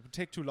involved. So it would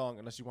take too long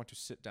unless you want to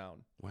sit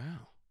down.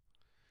 Wow.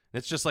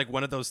 It's just like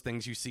one of those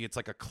things you see. It's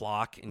like a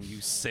clock, and you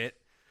sit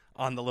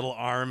on the little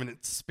arm, and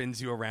it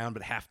spins you around,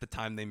 but half the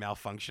time they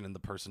malfunction, and the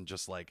person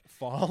just like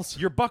Falls.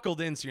 you're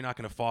buckled in, so you're not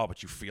going to fall,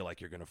 but you feel like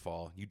you're going to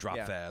fall. You drop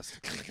Yeah. fast.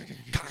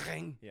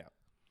 Yeah.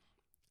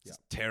 It's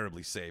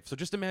terribly safe. So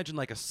just imagine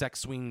like a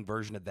sex swing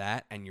version of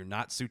that, and you're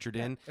not sutured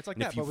in. It's like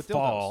and that, if you but with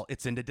fall, dildos.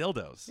 it's into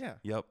dildos. Yeah.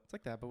 Yep. It's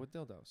like that, but with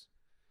dildos.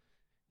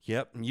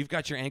 Yep. And you've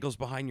got your ankles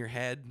behind your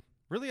head.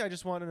 Really, I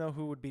just want to know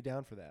who would be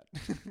down for that.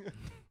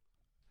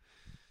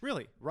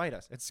 Really, write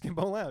us at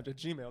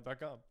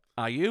skimbolounge@gmail.com.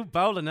 Are you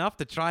bold enough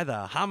to try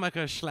the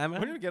Hammacher Schlemmer?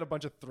 We're going to get a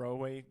bunch of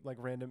throwaway, like,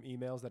 random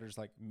emails that are just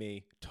like,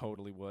 me,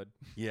 totally would.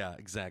 Yeah,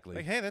 exactly.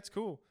 Like, hey, that's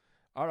cool.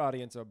 Our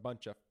audience are a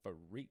bunch of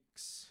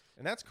freaks.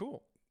 And that's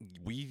cool.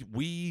 We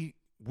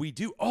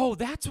do. Oh,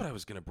 that's what I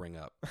was going to bring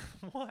up.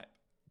 What?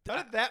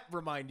 How did that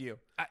remind you?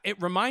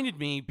 It reminded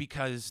me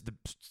because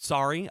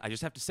sorry, I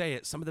just have to say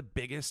it. Some of the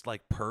biggest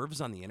like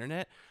pervs on the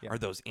internet are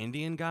those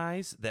Indian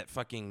guys that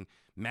fucking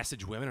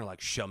message women are like,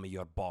 "Show me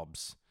your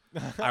bobs.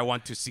 I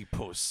want to see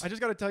puss." I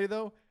just got to tell you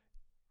though,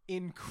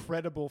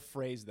 incredible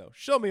phrase though.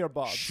 Show me your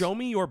bobs. Show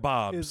me your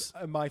bobs is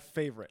my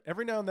favorite.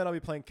 Every now and then I'll be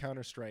playing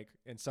Counter-Strike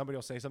and somebody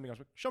will say something else.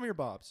 Show me your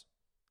bobs.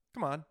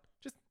 Come on,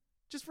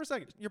 just for a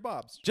second, your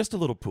bobs. Just a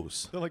little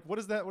puss. They're like, what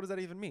does that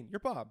even mean? Your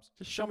bobs.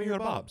 Just show me your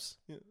bobs.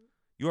 Yeah.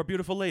 You're a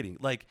beautiful lady.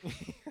 Like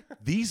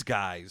these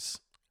guys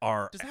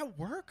are. Does that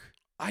work?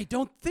 I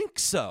don't think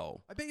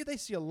so. I bet you they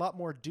see a lot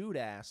more dude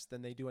ass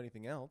than they do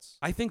anything else.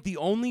 I think the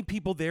only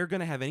people they're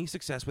going to have any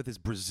success with is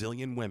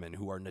Brazilian women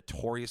who are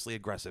notoriously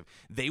aggressive.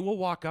 They will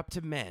walk up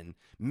to men,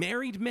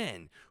 married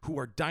men, who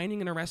are dining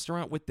in a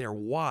restaurant with their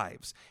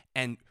wives,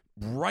 and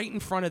right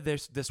in front of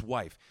this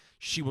wife,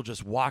 she will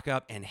just walk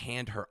up and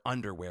hand her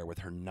underwear with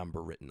her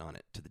number written on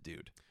it to the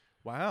dude.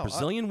 Wow.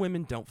 Brazilian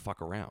women don't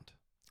fuck around.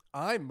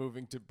 I'm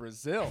moving to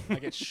Brazil. I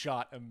get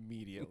shot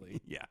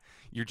immediately. Yeah.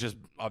 You're just,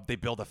 they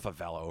build a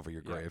favela over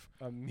your grave.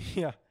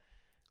 Yeah.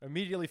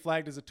 Immediately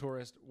flagged as a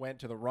tourist, went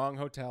to the wrong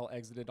hotel,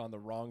 exited on the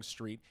wrong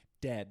street,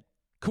 dead.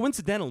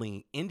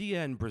 Coincidentally,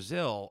 India and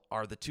Brazil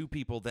are the two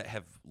people that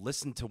have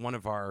listened to one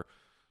of our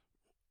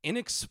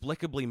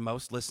inexplicably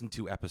most listened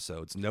to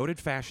episodes, Noted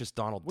Fascist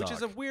Donald Duck. Which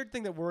is a weird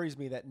thing that worries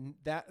me, that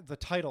the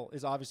title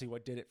is obviously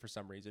what did it for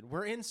some reason.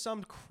 We're in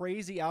some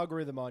crazy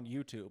algorithm on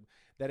YouTube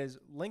that is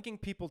linking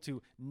people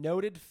to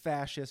Noted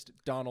Fascist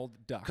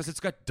Donald Duck. Because it's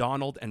got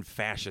Donald and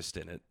fascist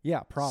in it.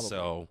 Yeah, probably.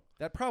 So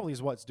that probably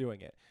is what's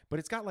doing it. But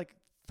it's got like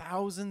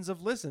thousands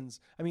of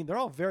listens. I mean, they're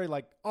all very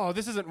like, oh,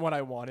 this isn't what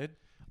I wanted.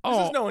 This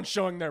is no one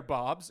showing their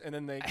bobs. And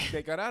then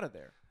they got out of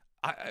there.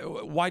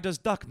 Why does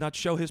Duck not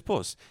show his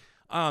puss?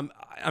 I'm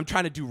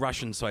trying to do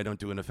Russian so I don't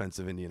do an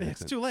offensive Indian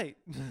accent. It's too late.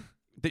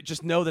 They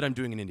just know that I'm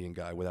doing an Indian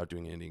guy without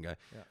doing an Indian guy.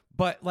 Yeah.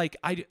 But like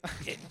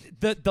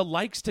the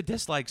likes to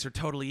dislikes are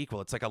totally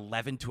equal. It's like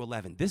 11 to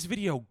 11. This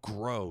video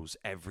grows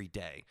every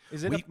day.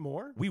 Is it up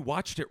more? We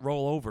watched it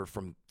roll over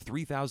from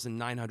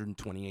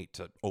 3,928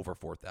 to over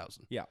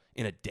 4,000. Yeah.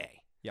 In a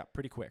day. Yeah,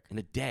 pretty quick. In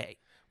a day.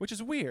 Which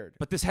is weird.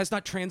 But this has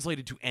not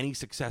translated to any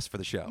success for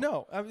the show.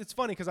 No, it's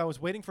funny because I was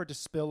waiting for it to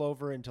spill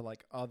over into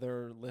like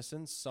other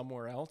listens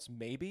somewhere else,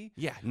 maybe.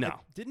 Yeah, no.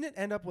 Like, didn't it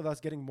end up with us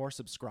getting more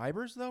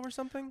subscribers though, or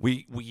something?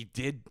 We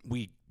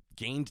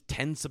gained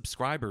 10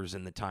 subscribers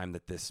in the time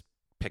that this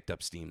picked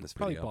up steam. This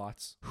Probably video.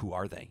 bots. Who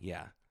are they?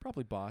 Yeah,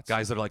 probably bots.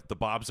 Guys that are like, the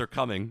bobs are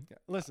coming. Yeah,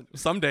 listen,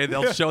 someday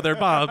they'll show their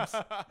bobs.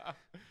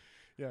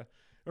 Yeah.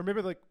 Or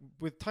maybe like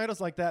with titles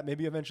like that,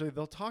 maybe eventually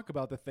they'll talk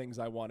about the things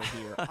I want to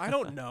hear. I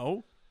don't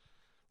know.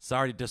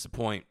 Sorry to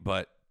disappoint,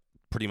 but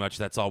pretty much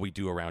that's all we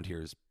do around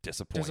here is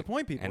disappoint.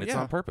 Disappoint people, and it's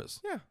yeah. on purpose.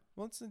 Yeah.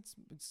 Well, it's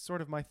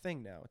sort of my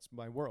thing now. It's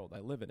my world. I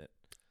live in it.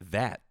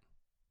 That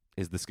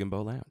is the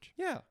Skimbo Lounge.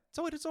 Yeah.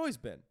 So it's always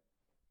been.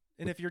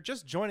 And if you're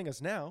just joining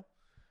us now,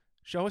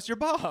 show us your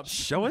bobs.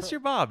 Show us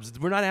your bobs.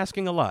 We're not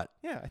asking a lot.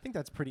 Yeah, I think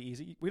that's pretty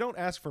easy. We don't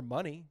ask for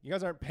money. You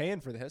guys aren't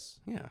paying for this.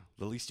 Yeah.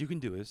 The least you can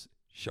do is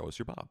show us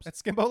your bobs. At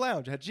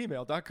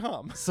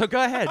skimbolounge@gmail.com. So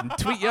go ahead and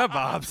tweet your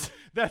bobs.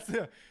 That's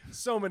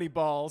so many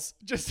balls.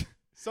 Just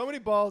so many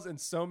balls and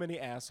so many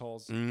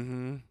assholes.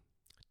 Mm-hmm.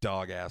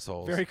 Dog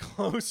assholes. Very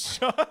close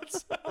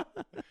shots.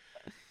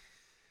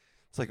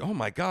 It's like, oh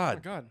my God. Oh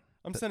my God.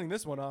 I'm sending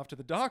this one off to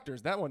the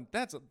doctors. That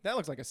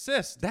looks like a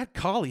cyst. That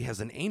collie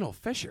has an anal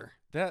fissure.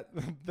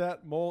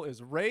 That mole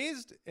is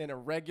raised and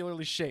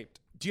irregularly shaped.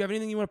 Do you have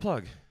anything you want to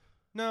plug?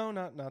 No,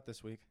 not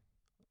this week.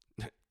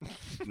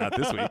 Not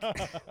this week.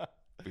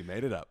 We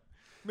made it up.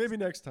 Maybe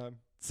next time.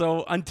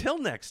 So until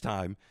next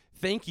time,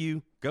 thank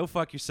you, go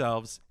fuck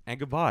yourselves, and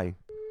goodbye.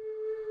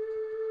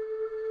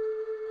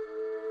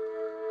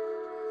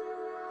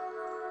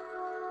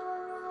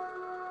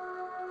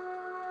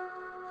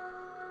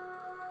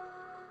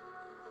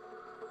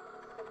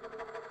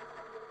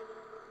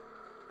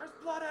 There's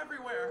blood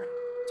everywhere.